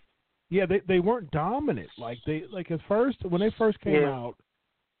they weren't dominant like at first when they first came out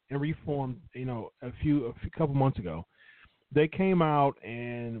and reformed. A couple months ago. They came out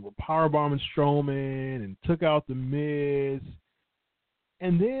and were powerbombing Strowman and took out The Miz.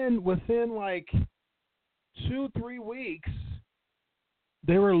 And then within 2-3 weeks,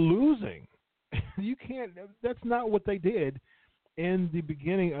 they were losing. That's not what they did in the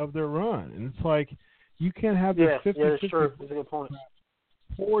beginning of their run. And it's like, you can't have this 50-50. Yeah, that's true. That's a good point.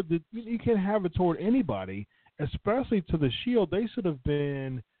 You can't have it toward anybody, especially to the Shield. They should have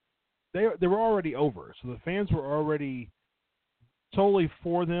been they were already over, so the fans were already totally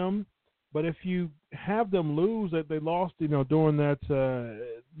for them. But if you have them lose, that they lost, during that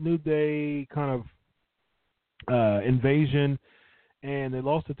New Day kind of invasion, and they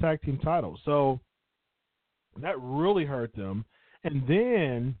lost the tag team title, so that really hurt them. And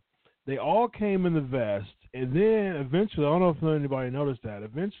then they all came in the vest, and then eventually, I don't know if anybody noticed that.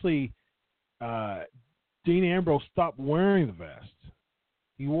 Eventually, Dean Ambrose stopped wearing the vest.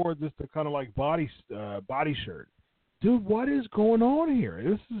 He wore just a kind of like body shirt. Dude, what is going on here?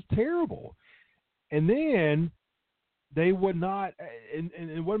 This is terrible. And then they would not,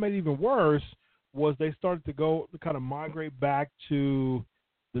 and what made it even worse was they started to kind of migrate back to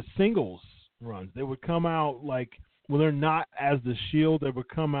the singles runs. They would come out like, when they're not as the Shield, they would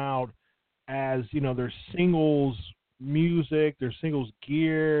come out as, their singles music, their singles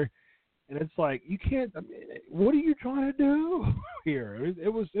gear. And it's like, you can't. I mean, what are you trying to do here?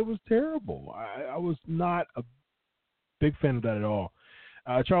 It was terrible. I was not a big fan of that at all.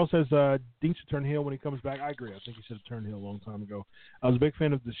 Charles says Dean should turn heel when he comes back. I agree. I think he should have turned heel a long time ago. I was a big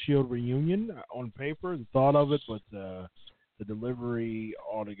fan of the Shield reunion on paper, the thought of it, but the delivery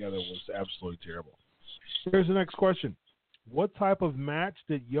altogether was absolutely terrible. Here's the next question: what type of match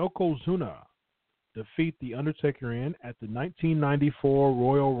did Yokozuna defeat The Undertaker in at the 1994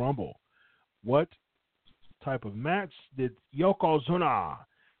 Royal Rumble? What type of match did Yokozuna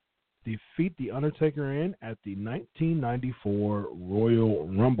defeat The Undertaker in at the 1994 Royal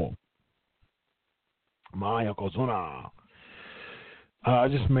Rumble? My Yokozuna. I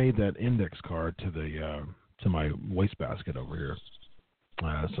just made that index card to my wastebasket over here.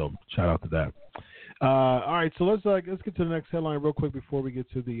 So shout out to that. All right, so let's get to the next headline real quick before we get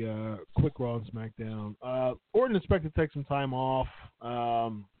to the quick Raw and SmackDown. Orton expected to take some time off.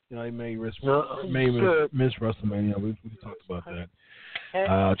 He may miss WrestleMania. We talked about that.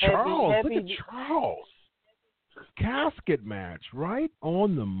 Charles, look at Charles. Casket match, right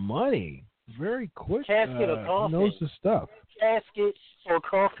on the money. Very quick. Casket or coffin? Knows the stuff. Casket or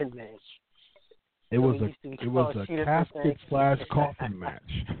coffin match? It was a casket / coffin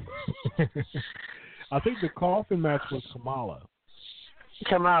match. I think the coffin match was Kamala.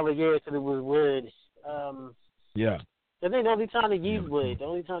 Kamala, yeah, because it was wood. Yeah. I think the only time they used wood,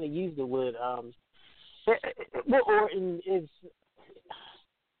 the wood, Orton is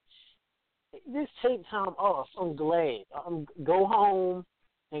just take time off. I'm glad. Go home,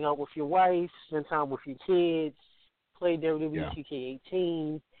 hang out with your wife, spend time with your kids, play WWE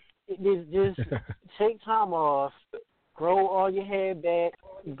 2K18. Just take time off, grow all your hair back,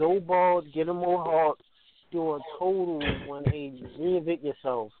 go bald, get a mohawk, do a total 180, reinvent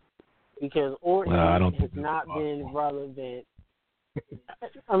yourself. Because Orton has not been relevant.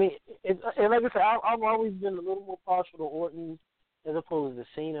 I mean, and like I said, I've always been a little more partial to Orton as opposed to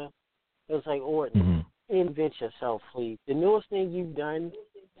Cena. It's like, Orton, invent yourself, please. The newest thing you've done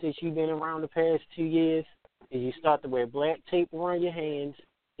since you've been around the past 2 years is you start to wear black tape around your hands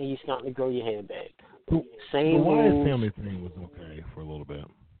and you start to grow your hair back. Same the Wyatt moves. family thing was okay for a little bit.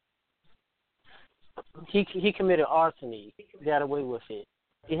 He committed larceny, got away with it.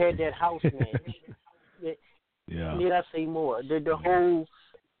 He had that house match. Need I say more? The whole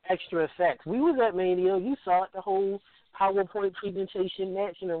extra effects. We was at Mania. You saw it, the whole PowerPoint presentation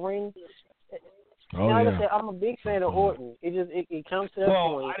match in the ring. Like I said, I'm a big fan of Orton. It comes to that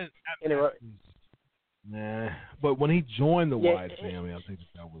point. Nah, but when he joined the Wyatt family, I think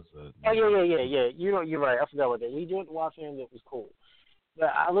that was yeah. You're right. I forgot about that. When he joined the Wyatt family, it was cool. But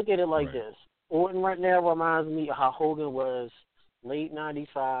I look at it like this. Orton right now reminds me of how Hogan was late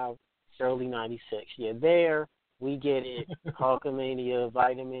 95, early 96. Yeah, there, we get it. Hulkamania,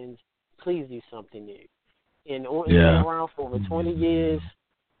 vitamins. Please do something new. And Orton's been around for over 20 years,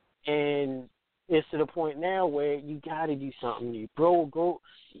 and it's to the point now where you got to do something new. Bro,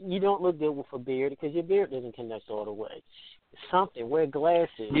 you don't look good with a beard because your beard doesn't connect all the way. Something. Wear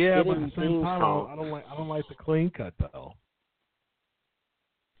glasses. Yeah, but at the same time, I don't like the clean cut though.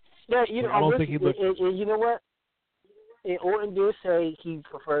 Yeah, I don't think he looks. And you know what? And Orton did say he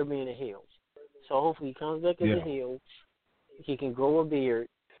preferred being a heel. So hopefully he comes back as a heel. He can grow a beard,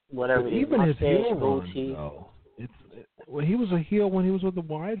 whatever it is. Even his heel run, though. When he was a heel when he was with the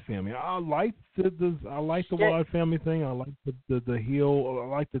Wyatt family. I liked the Wyatt family thing. I liked the heel. I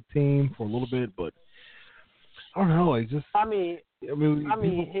liked the team for a little bit, but I don't know.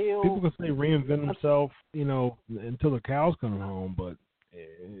 People can say reinvent himself, until the cows come home, but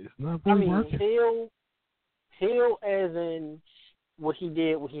it's not really working. Heel as in what he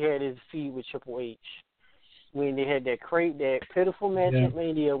did when he had his feud with Triple H. When they had that pitiful match at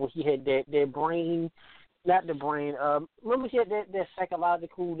Mania where he had that brain not the brain. Remember he had that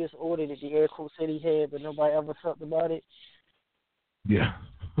psychological disorder that the Air Force said he had, but nobody ever talked about it? Yeah.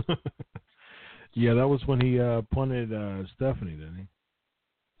 Yeah, that was when he punted Stephanie, didn't he?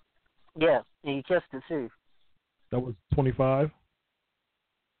 Yeah, and he kissed her too. That was 25?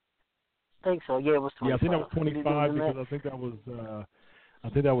 I think so. Yeah, it was 25. Yeah, I think that was 25 because I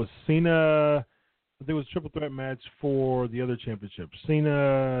think that was Cena. I think it was a triple threat match for the other championship.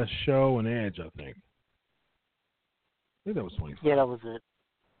 Cena, Show, and Edge, I think. I think that was 25. Yeah, that was it.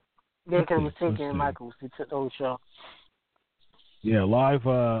 Yeah, because it was Taker and Michaels who took the whole show. Yeah, live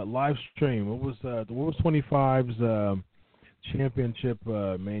stream. What was 25's championship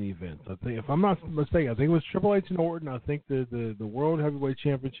main event? I think, if I'm not mistaken, I think it was Triple H and Orton. I think the World Heavyweight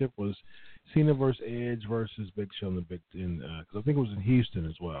Championship was Cena versus Edge versus Big Show and because I think it was in Houston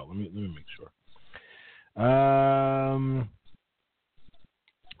as well. Let me make sure.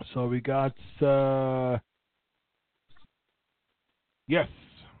 So we got yes,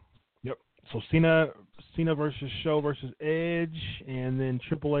 yep. So Cena versus Show versus Edge, and then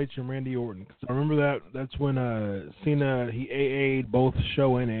Triple H and Randy Orton. I remember that's when Cena he AA'd both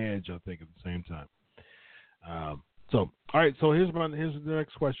Show and Edge, I think, at the same time. So all right, so here's the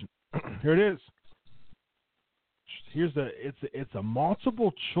next question. Here it is. It's a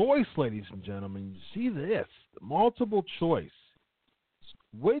multiple choice, ladies and gentlemen. You see this, the multiple choice.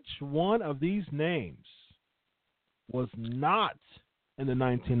 Which one of these names was not in the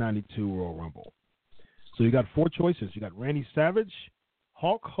 1992 Royal Rumble? So you got four choices. You got Randy Savage,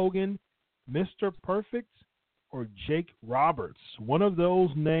 Hulk Hogan, Mr. Perfect, or Jake Roberts. One of those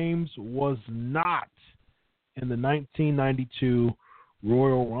names was not in the 1992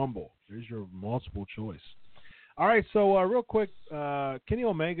 Royal Rumble. There's your multiple choice. All right, so real quick, Kenny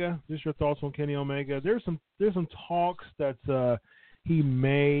Omega. Just your thoughts on Kenny Omega. There's some talks that he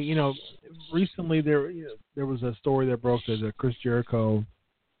may, recently there was a story that broke that Chris Jericho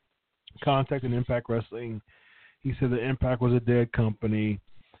contacted Impact Wrestling. He said that Impact was a dead company.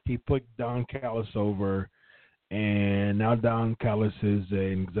 He put Don Callis over, and now Don Callis is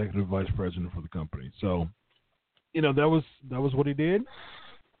an executive vice president for the company. So, that was what he did.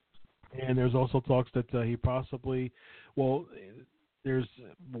 And there's also talks that he possibly, there's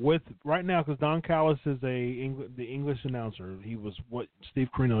right now, because Don Callis is the English announcer. He was what Steve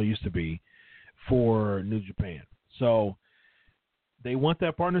Corino used to be for New Japan. So they want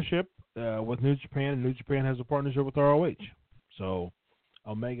that partnership with New Japan, and New Japan has a partnership with ROH. So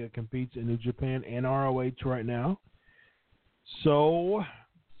Omega competes in New Japan and ROH right now. So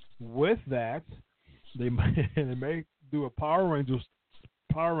with that, they may do a Power Rangers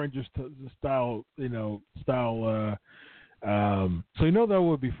style, so that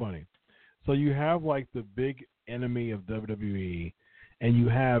would be funny. So you have like the big enemy of WWE, and you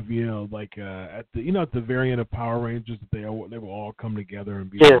have at the very end of Power Rangers that they will all come together and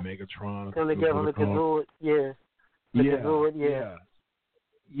be like Megatron. Come together with the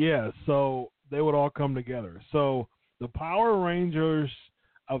yeah. So they would all come together. So the Power Rangers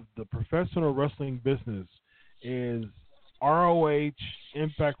of the professional wrestling business is ROH,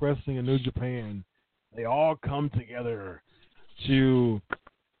 Impact Wrestling, and New Japan. They all come together to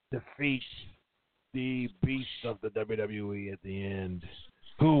defeat the beast of the WWE at the end.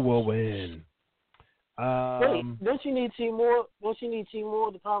 Who will win? Wait, don't you need two more?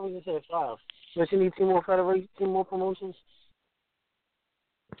 The Power Rangers have 5. Don't you need 2 more federations, 2 more promotions?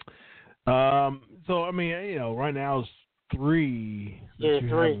 So I mean, right now it's 3. 3.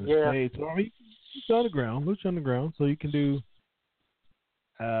 Yeah. So I mean, Lucha Underground. So you can do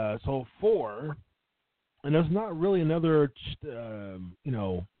 4, and there's not really another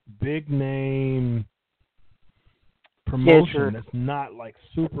big name promotion that's not like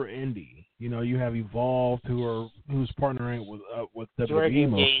super indie. You have Evolved who's partnering with WWE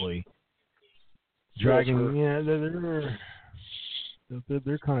mostly. Dragon,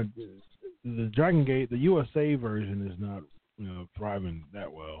 they're kind of the Dragon Gate. The USA version is not thriving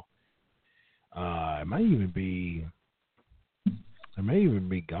that well. It may even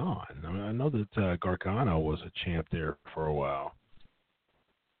be gone. I mean, I know that Gargano was a champ there for a while,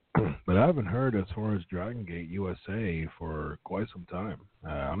 but I haven't heard as far as Dragon Gate USA for quite some time.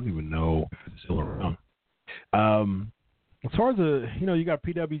 I don't even know if it's still around. As far as you got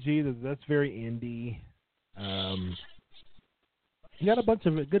PWG, that's very indie. You got a bunch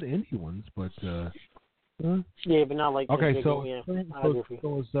of good indie ones, but but not like okay. So it's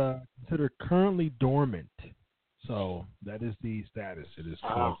considered currently dormant. So that is the status. It is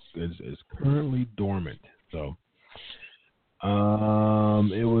currently dormant. So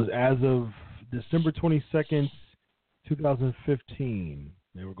it was as of December 22nd, 2015.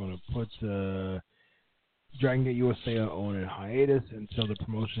 They were going to put Dragon Gate USA are on a hiatus until the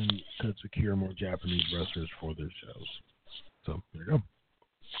promotion could secure more Japanese wrestlers for their shows. So there you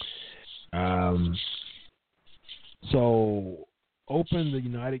go. So open the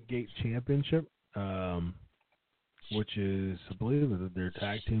United Gate Championship, which is, I believe, their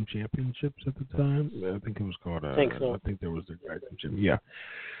tag team championships at the time. I think it was called. I think there was their tag team championship. Yeah.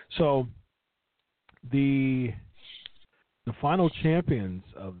 So the final champions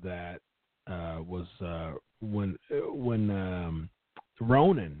of that was when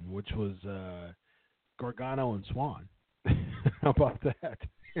Ronin, which was Gargano and Swan. How about that?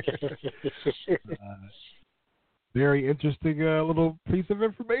 Very interesting little piece of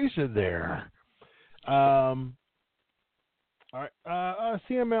information there. All right,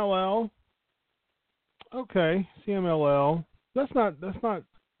 CMLL. Okay, CMLL. That's not. I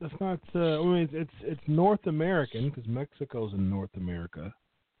mean, it's North American because Mexico's in North America.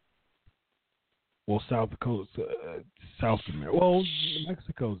 Well, South America. Well,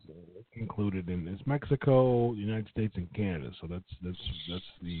 Mexico's included in this. Mexico, United States, and Canada. So that's it's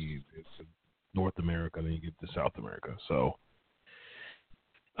North America. Then you get to South America. So,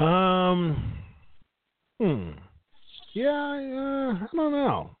 yeah, I don't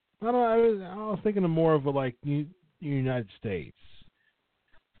know. I was thinking of more of a United States.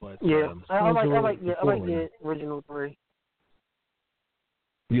 But yeah, I like the original three.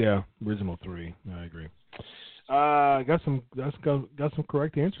 Yeah, original three. I agree. Got some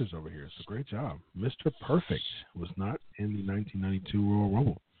correct answers over here. So great job. Mr. Perfect was not in the 1992 Royal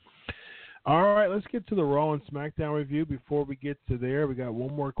Rumble. All right, let's get to the Raw and SmackDown review. Before we get to there, we got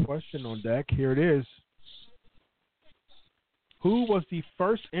one more question on deck. Here it is. Who was the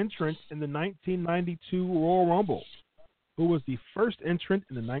first entrant in the 1992 Royal Rumble? Who was the first entrant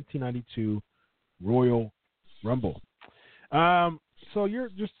in the 1992 Royal Rumble? So you're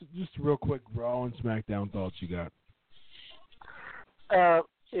just real quick Raw and SmackDown thoughts you got.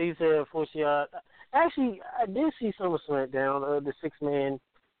 He said 40 odd. Actually, I did see some of SmackDown. The 6-man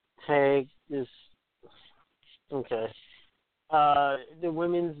tag is okay. The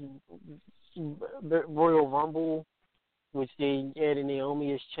women's Royal Rumble, which they added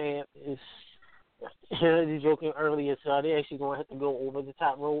Naomi as champ, is joking earlier. So they actually going to have to go over the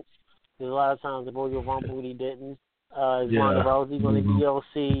top rope. There's a lot of times the Royal Rumble they didn't. Ronda Rousey going to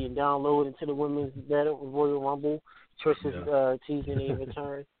DLC and download into the women's Royal Rumble. Trish's teasing a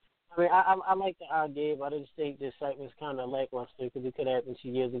return. I mean, I like the idea, but I just think the excitement's kind of lackluster because it could have happened 2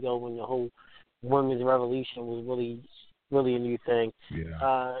 years ago when the whole women's revolution was really, really a new thing.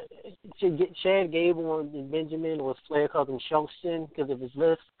 Yeah. Chad Gable and Benjamin, or Flair called him Shelton because of his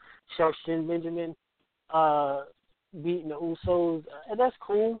list. Shelton Benjamin beating the Usos. That's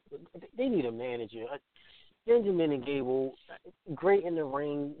cool. They need a manager. Benjamin and Gable, great in the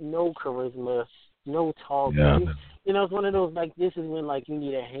ring, no charisma, no talk. Yeah. It's one of those this is when you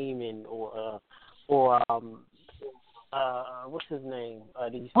need a Heyman or what's his name? I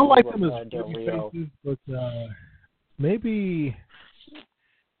like them as faces, but maybe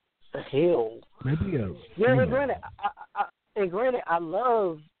a Hill. Maybe a granted, I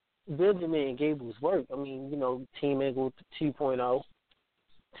love Benjamin and Gable's work. I mean, Team Eagle 2.0.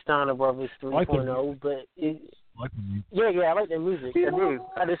 Steiner Brothers 3.0, but I like their music. Yeah. I do.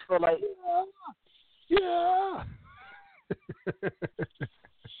 I just feel like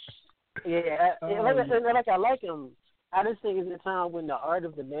I like them. I just think it's a time when the art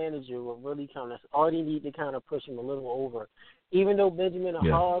of the manager will really all they need to kind of push him a little over. Even though Benjamin and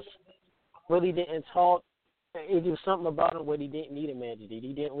Hoss really didn't talk, it was something about him where he didn't need a manager.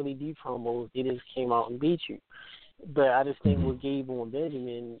 He didn't really do promos. He just came out and beat you. But I just think with Gable and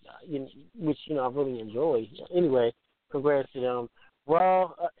Benjamin, which I really enjoy. Anyway, congrats to them.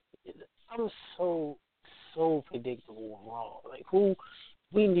 Raw, I'm so predictable on Raw. Who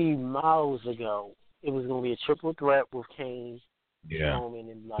we knew miles ago it was going to be a triple threat with Kane, Roman,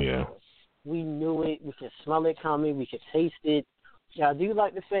 and Lashley. We knew it. We could smell it coming. We could taste it. I do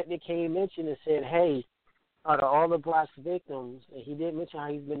like the fact that Kane mentioned and said, "Hey, out of all the Black's victims," and he did mention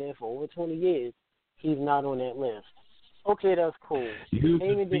how he's been there for over 20 years. He's not on that list. Okay, that's cool. You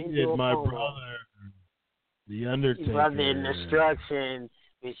defeated my brother, The Undertaker. Brother in destruction,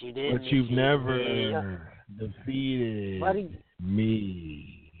 which you didn't. But you've never defeated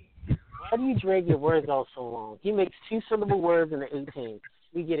me. Why do you drag your words out so long? He makes 2-syllable words in the 18.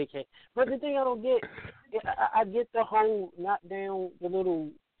 We get it, Ken. But the thing I don't get, I get the whole knock down the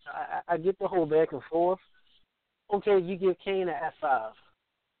little. I get the whole back and forth. Okay, you give Kane an F5.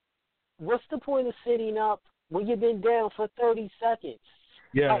 What's the point of sitting up when you've been down for 30 seconds?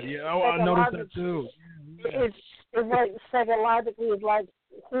 Yeah, I noticed that too. It's like psychologically, it's like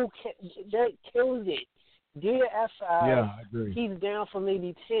that kills it. Dear F5, yeah, I agree. he's down for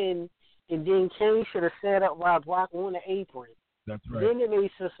maybe 10, and then Kane should have set up while Brock on the apron. That's right. Then it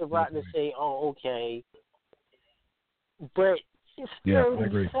made sense for Brock to say, oh, okay. But it's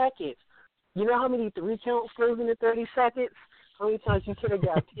 30 seconds. You know how many 3 counts goes in 30 seconds? How many times you could have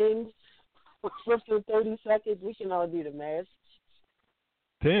got pinned within 30 seconds? We can all do the math.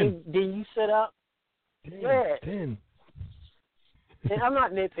 10. Then you set up? 10. Yeah. 10. And I'm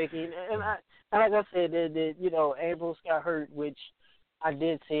not nitpicking. And like I said, Ambrose got hurt, which I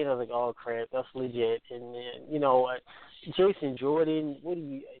did see it. I was like, oh, crap, that's legit. And then, Jason Jordan, what do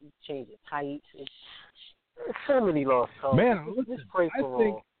you change the tights? There's so many lost calls. Man, just pray for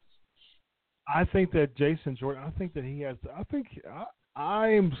all. I think that Jason Jordan,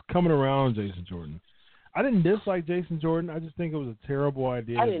 I'm coming around on Jason Jordan. I didn't dislike Jason Jordan. I just think it was a terrible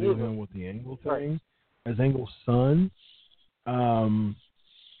idea to do him with the Angle thing as Angle's son.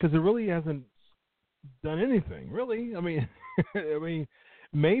 Because it really hasn't done anything, really. I mean,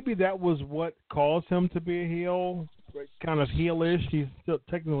 maybe that was what caused him to be a heel, kind of heelish. He's still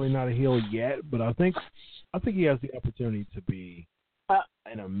technically not a heel yet, but I think he has the opportunity to be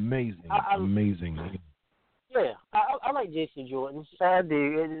an amazing. Yeah, I like Jason Jordan. I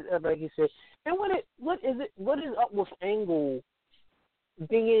do, like you said. And what is up with Angle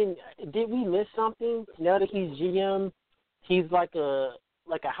being? Did we miss something? Now that he's GM, he's like a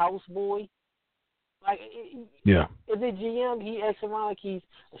houseboy. Like, yeah. Is it GM? He acts around like he's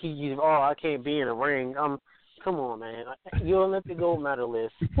I can't be in a ring. Come on, man. You're Olympic gold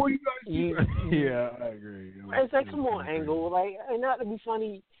medalist. Before you guys, yeah, I agree. It's like, come on, Angle. Like, and not to be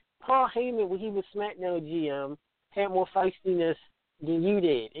funny, Paul Heyman, when he was SmackDown GM, had more feistiness than you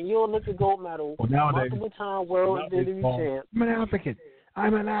did, and you're Olympic gold medal, multiple-time world WWE champ.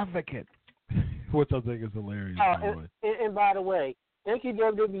 I'm an advocate. Which I think is hilarious. And by the way, thank you,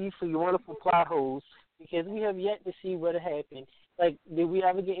 WWE, for your wonderful plot holes, because we have yet to see what happened. Like, did we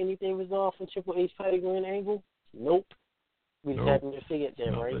ever get anything resolved from Triple H, Pedigree, and Angle? Nope. We just haven't figured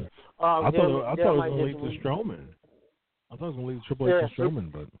that, right? I thought it was going to lead to Strowman. I thought it was going to lead to Triple H and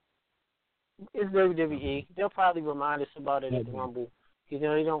Strowman, but it's WWE. They'll probably remind us about it at the Rumble, because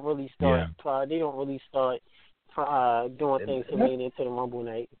they don't really start. They don't really start doing things to lead into the Rumble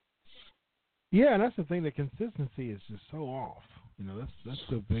night. Yeah, and that's the thing. The consistency is just so off. That's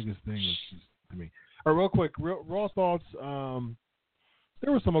the biggest thing. It's just, to me. All right, real quick, raw thoughts.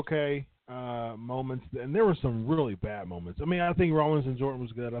 There were some okay moments, and there were some really bad moments. I mean, I think Rollins and Jordan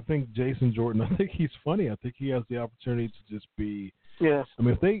was good. I think Jason Jordan, I think he's funny. I think he has the opportunity to just be. Yeah. I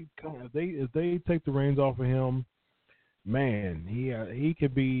mean, if they take the reins off of him, man, he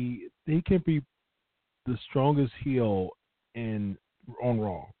could be the strongest heel on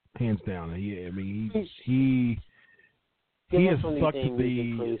Raw, hands down. He has sucked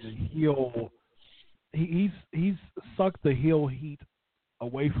the heel. He's sucked the heel heat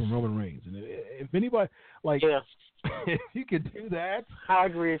away from Roman Reigns, and if anybody if you could do that, I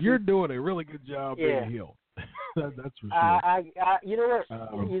agree. You're doing a really good job being a heel. That's for sure. You know what?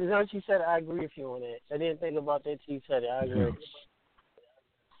 You know what you said. I agree with you on that. I didn't think about that till you said it. I agree.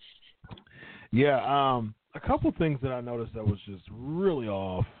 Yeah. A couple things that I noticed that was just really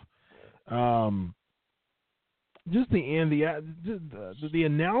off. Just the end, the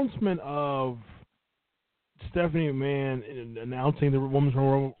announcement of Stephanie McMahon announcing the Women's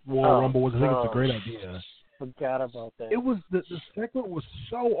Royal Rumble was, I think it's a great idea. Forgot about that. It was the segment was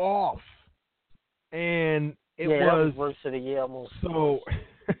so off, and it was worse of the year almost. So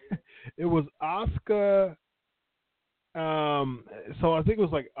it was Asuka. So I think it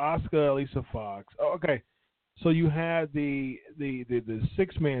was like Asuka, Alicia Fox. Oh, okay. So you had the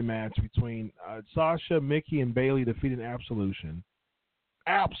 6-man match between Sasha, Mickey, and Bayley defeating Absolution.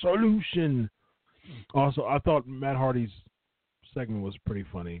 Also, I thought Matt Hardy's segment was pretty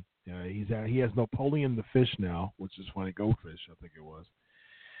funny. He has Napoleon the Fish now, which is funny. Goldfish, I think it was.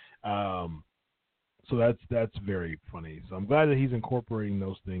 So that's very funny. So I'm glad that he's incorporating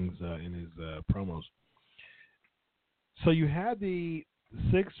those things in his promos. So you had the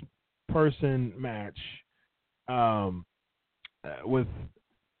 6-person match. So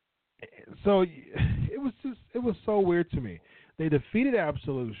it was so weird to me. They defeated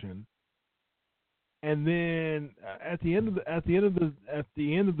Absolution, and then at the end of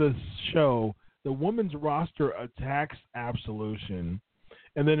the show, the women's roster attacks Absolution,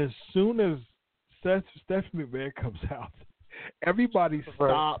 and then as soon as Stephanie McMahon comes out, everybody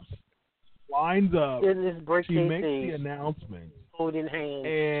stops, lines up. She makes the announcement, holding hands,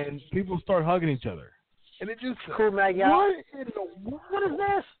 and people start hugging each other. And it just cool, what is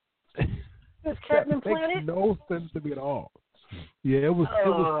this? This Captain Planet? Makes no sense to me at all. Yeah, it was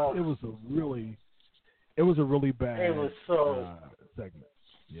It was a really bad It was so segment.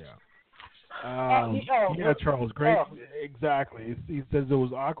 Yeah. Yeah, Charles, great. Exactly. He says it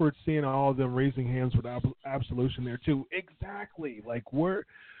was awkward seeing all of them raising hands with absolution there too. Exactly. Like where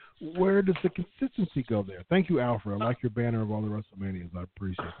does the consistency go there? Thank you, Alfred. I like your banner of all the WrestleManias. I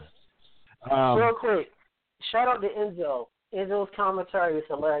appreciate that. Real quick, shout out to Enzo. Enzo's commentary is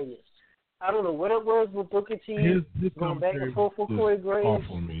hilarious. I don't know what it was with Booker T his going back and forth with Corey Graves.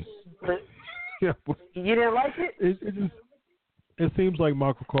 Awful on me. But yeah, you didn't like it? It seems like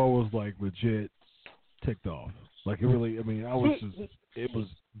Michael Cole was like legit ticked off. Like it really. I mean, it was.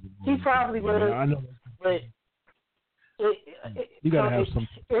 He probably would have. I know. But you gotta have some.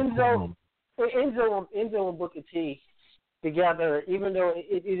 Enzo and Booker T together, even though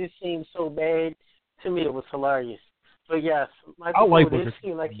it just seemed so bad to me, it was hilarious. But yes, Michael Cole did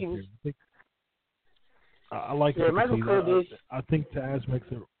seem like he was. I like Michael Cole did. I think Taz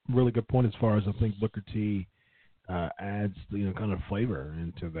makes a really good point as far as I think Booker T adds kind of flavor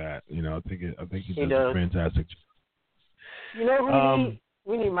into that. I think he does a fantastic job. You know who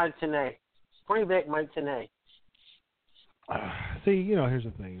we need Mike Tenay. Bring back Mike Tenay. See, here's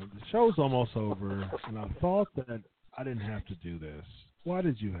the thing. The show's almost over, and I thought that I didn't have to do this. Why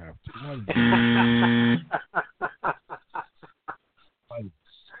did you have to?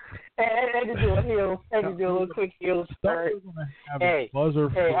 I had to do a little quick heel start. Hey,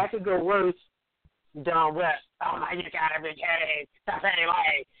 I could go worse. Don West. Oh my, you gotta be kidding. That's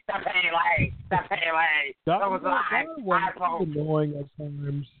anyway. That was annoying at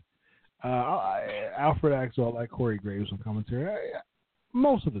times. Alfred Axel, I like Corey Graves on commentary.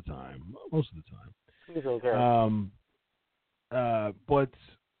 Most of the time. He's okay. But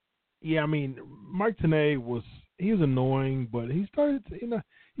yeah, I mean, Mike Tenay was annoying, but he started to,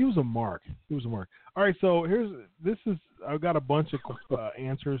 he was a mark. All right, so I've got a bunch of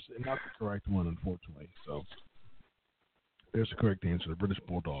answers, and not the correct one, unfortunately. So there's the correct answer, the British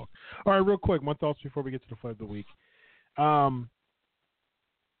Bulldog. All right, real quick, my thoughts before we get to the fight of the week.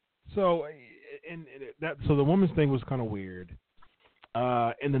 So the women's thing was kind of weird.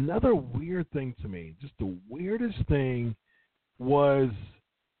 And another weird thing to me, just the weirdest thing, was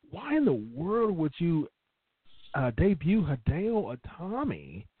why in the world would you debut Hideo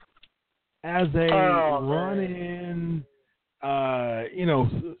Itami as a run-in,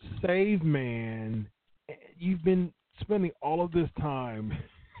 save man? You've been spending all of this time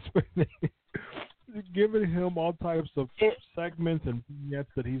giving him all types of segments and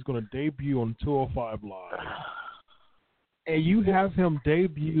vignettes that he's going to debut on 205 Live. And you have him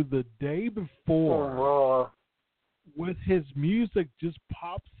debut the day before with his music just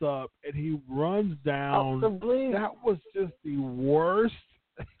pops up and he runs down. That was just the worst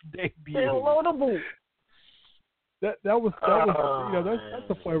debut. Unloadable. That's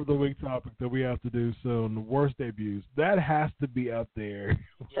the flavor of the week topic that we have to do soon. The worst debuts. That has to be up there.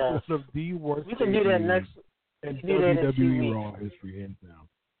 Yes. One of the worst. We can do that next. In WWE Raw history, hands down.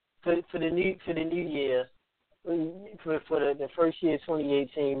 For the new year, for the first year,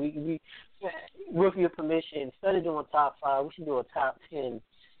 2018, we with your permission, instead of doing top 5, we should do a top 10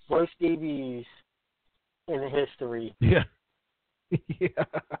 worst debuts in the history. Yeah.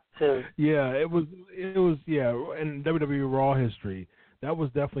 So, it was in WWE Raw history. That was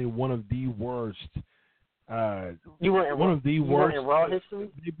definitely one of the worst. One of the worst in Raw history.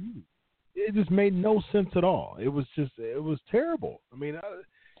 Debuts. It just made no sense at all. It was terrible. I mean,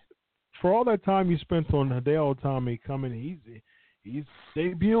 for all that time you spent on Hideo Itami coming, he's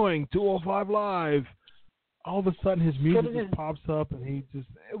debuting 205 Live. All of a sudden, his music just pops up, and it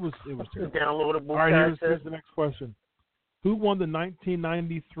was terrible. Downloadable. All right, here's the next question. Who won the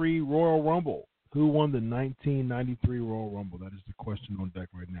 1993 Royal Rumble? That is the question on deck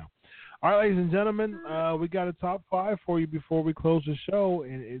right now. All right, ladies and gentlemen, we got a top 5 for you before we close the show,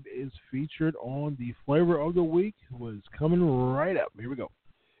 and it is featured on the Flavor of the Week, which is coming right up. Here we go.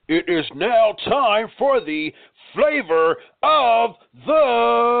 It is now time for the Flavor of the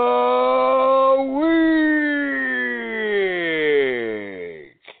Week.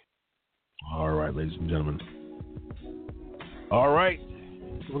 All right, ladies and gentlemen. All right,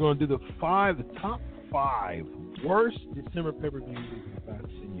 we're going to do the top 5 worst December pay-per-views in the past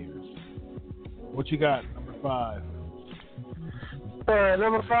 10 years. What you got, number 5?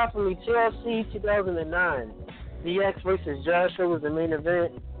 Number 5 for me, TLC 2009. DX versus Joshua was the main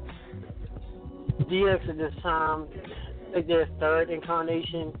event. DX at this time, I think their third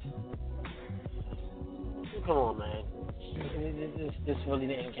incarnation. Come on, man. This really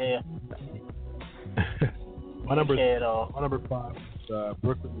didn't care. My number 5 is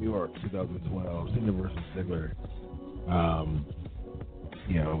Brooklyn, New York, 2012. Cena versus Ziggler.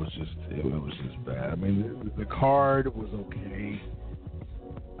 it was just bad. I mean, the card was okay,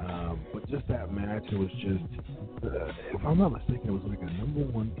 but just that match, it was just, if I'm not mistaken, it was like a number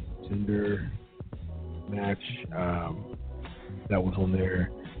one contender match that was on there.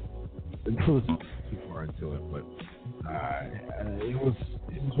 It was too far into it, but it was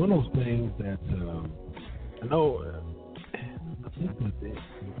one of those things that I know. I think that it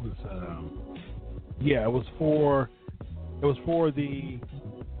was for the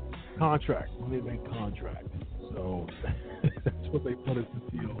contract, Money Bank contract. So that's what they put as the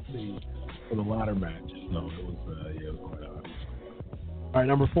TLC for the ladder match. So it was quite odd. All right,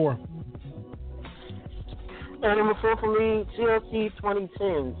 number 4. Number 4 for me, TLC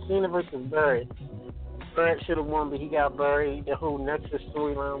 2010, Cena versus Barrett. Barrett should have won, but he got buried. The whole Nexus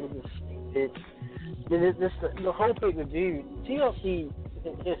storyline was just stupid. The whole pay-per-view, TLC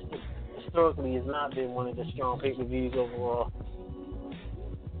historically has not been one of the strong pay-per-views overall.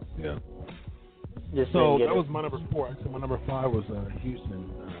 Yeah. So that was my number 4. Actually, my number 5 was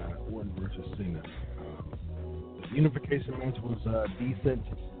Houston Orton versus Cena. The unification match was decent.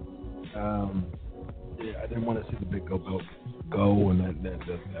 I didn't want to see the Big go, and that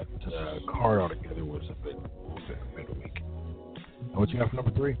card altogether was a bit weak. What you got for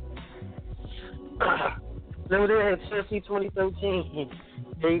number 3? Number 3 had Chelsea 2013.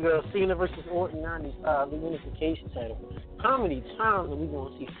 There you go, Cena versus Orton 95, the unification title. How many times are we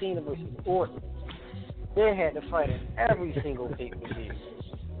going to see Cena versus Orton? They had to fight in every single pay-per-view.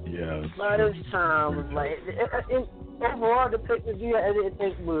 Yeah. By this time, overall, the pay-per-view I didn't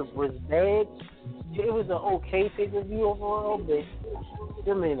think was bad. It was an okay pay-per-view overall, but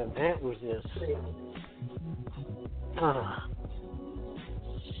the main event was just...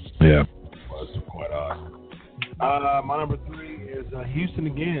 Yeah, it was quite odd. My number 3 is Houston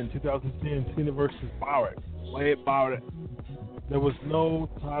again, 2010, Cena versus Barrett. Play it, Barrett. There was no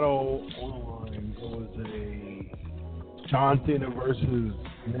title on the line. It was a John Cena versus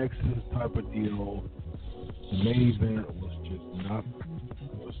Nexus type of deal. The main event was just not...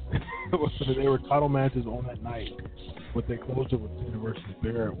 There were title matches on that night, but they closed it with Cena versus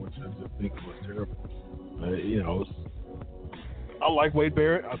Barrett, which I just think was terrible. I like Wade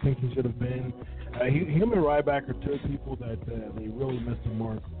Barrett. I think he should have been. Him and Ryback are two people that they really missed the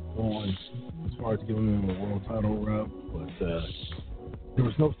mark on as far as giving them a world title rub, but there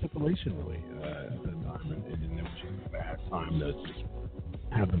was no stipulation really at that time, and it was just a bad time to just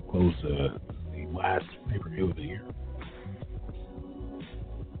have them close the last pay-per-view of the year.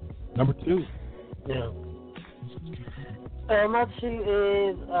 Number 2. Yeah. My 2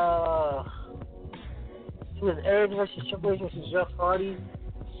 is it was Edge versus Triple H versus Jeff Hardy.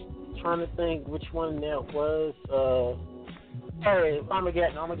 Trying to think which one that was.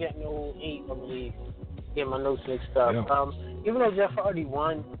 Armageddon 08, I believe. Get my notes mixed up. Yeah. Even though Jeff Hardy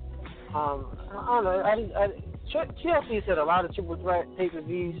won, I don't know. TLC said a lot of triple threat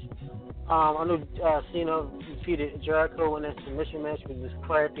pay-per-views. I know Cena defeated Jericho in that submission match, which was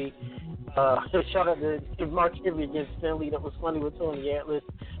crappy. Shout out to Mark Henry against Finley. That was funny with Tony Atlas.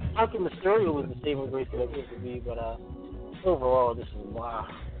 Monkey Mysterio was the saving grace of that pay-per-view, but overall, this is wow.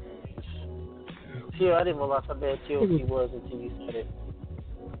 Yeah, I didn't realize how bad TLC was until you said it.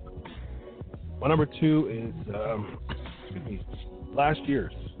 My number 2 is last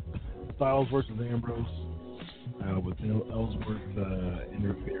year's Styles versus Ambrose, with Ellsworth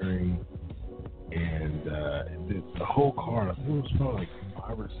interfering, and the whole card. I think it was probably like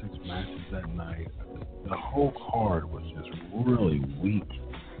 5 or 6 matches that night. The whole card was just really weak.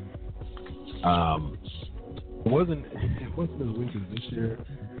 It wasn't as weak as this year.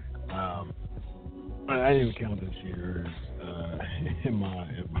 I didn't even count this year in my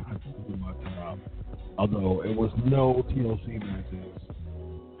top. Although it was no TLC matches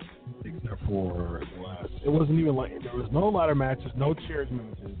except for the last. It wasn't even like there was no ladder matches, no chairs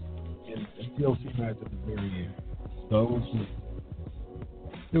matches, and TLC match at the very end. So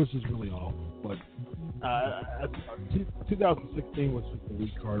it was just really awful. But 2016 was just a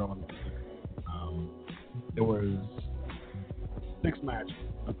weak card on. There was 6 matches.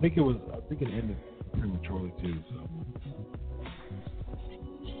 I think it ended prematurely too. So.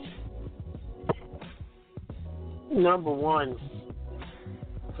 Number 1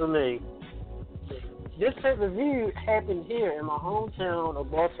 for me. This pay-per-view happened here in my hometown of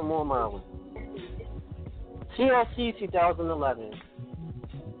Baltimore, Maryland. TLC 2011.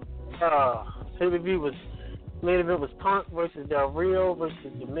 Pay-per-view was main event was Punk versus Del Rio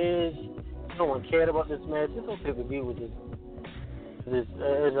versus The Miz. No one cared about this match. This whole pay-per-view was just, as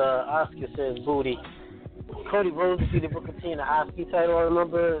Oscar says, booty. Cody Rhodes defeated Booker T in the Oscar title. I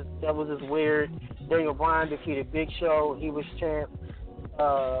remember that was just weird. Daniel Bryan defeated Big Show. He was champ.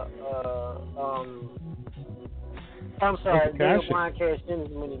 I'm sorry, Daniel Bryan cashed in his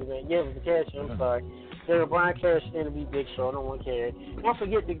money event. Yeah, it was the cash in. I'm sorry. Daniel Bryan cashed in to be Big Show. No one cared. Don't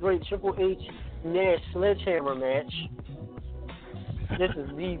forget the great Triple H Nash Sledgehammer match. This is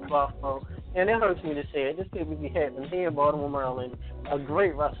the Buffalo. And it hurts me to say it. This could be happening here in Baltimore, Maryland. A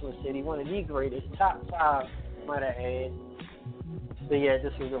great wrestling city. One of the greatest. Top 5, might I add. But yeah,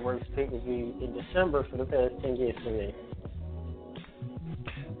 this was the worst pay-per-view in December for the past 10 years for me.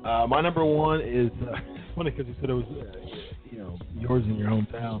 My number one is funny because you said it was, yours in your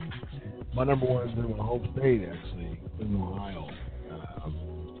hometown. My number one is in my home state, actually, in Ohio,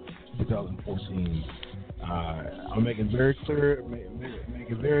 2014. I'm making it very clear, make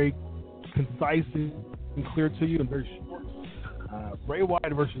it very concise and clear to you, and very short. Bray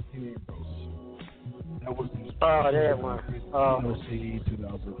Wyatt versus Dean Ambrose. That was the that one. NOC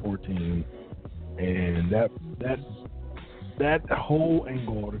 2014, and that whole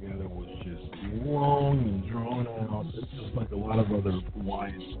angle altogether was just long and drawn out. It's just like a lot of other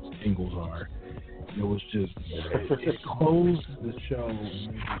Wyatt angles are. It was just it closed the show,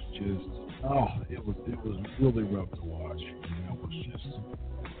 and it was really rough to watch.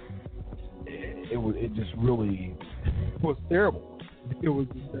 It just really was terrible. It was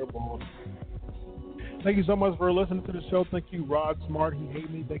just terrible. Thank you so much for listening to the show. Thank you, Rod Smart. He hate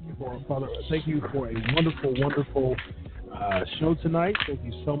me. Thank you for a wonderful, wonderful show tonight. Thank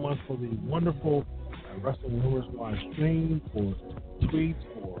you so much for the wonderful Wrestling Rumors live stream, for tweets,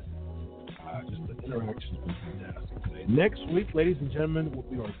 for just the interactions. Been fantastic today. Next week, ladies and gentlemen, will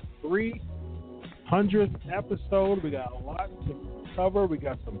be our 300th episode. We got a lot to cover. We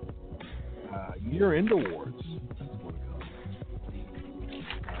got some year-end awards. That's going to come.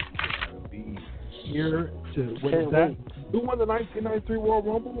 Be here to what is that? Who won the 1993 World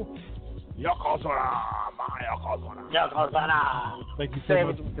Rumble? Yokozuna. Thank you so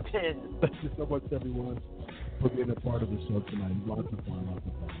much. Thank you so much, everyone, for being a part of the show tonight. Lots of fun.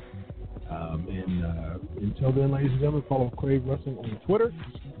 And until then, ladies and gentlemen, follow Crave Wrestling on Twitter.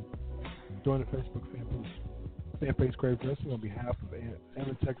 Join the Facebook fan page Crave Wrestling. On behalf of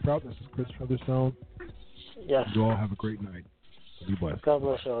Evan Tech Trout, this is Chris Featherstone. Yes. You all have a great night. Be blessed. God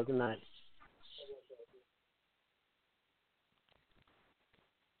bless you all. Good night.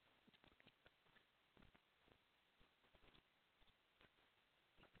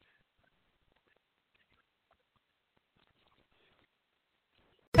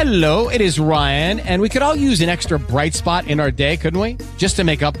 Hello, it is Ryan, and we could all use an extra bright spot in our day, couldn't we? Just to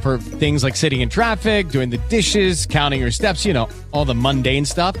make up for things like sitting in traffic, doing the dishes, counting your steps, all the mundane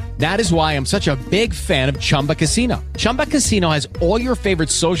stuff. That is why I'm such a big fan of Chumba Casino. Chumba Casino has all your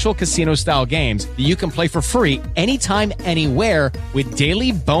favorite social casino-style games that you can play for free anytime, anywhere with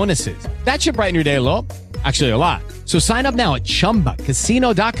daily bonuses. That should brighten your day a little. Actually, a lot. So sign up now at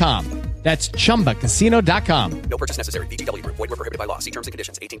ChumbaCasino.com. That's ChumbaCasino.com. No purchase necessary. VGW Group. Void where prohibited by law. See terms and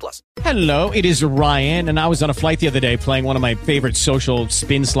conditions. 18+. Hello, it is Ryan, and I was on a flight the other day playing one of my favorite social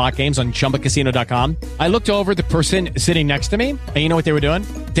spin slot games on ChumbaCasino.com. I looked over the person sitting next to me, and you know what they were doing?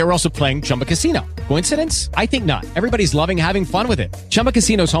 They were also playing Chumba Casino. Coincidence? I think not. Everybody's loving having fun with it. Chumba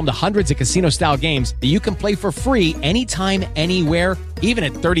Casino is home to hundreds of casino-style games that you can play for free anytime, anywhere, even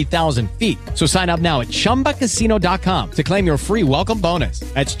at 30,000 feet. So sign up now at ChumbaCasino.com to claim your free welcome bonus.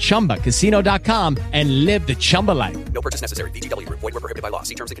 That's ChumbaCasino.com and live the Chumba life. No purchase necessary. VGW Group. Void where prohibited by law.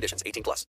 See terms and conditions. 18+.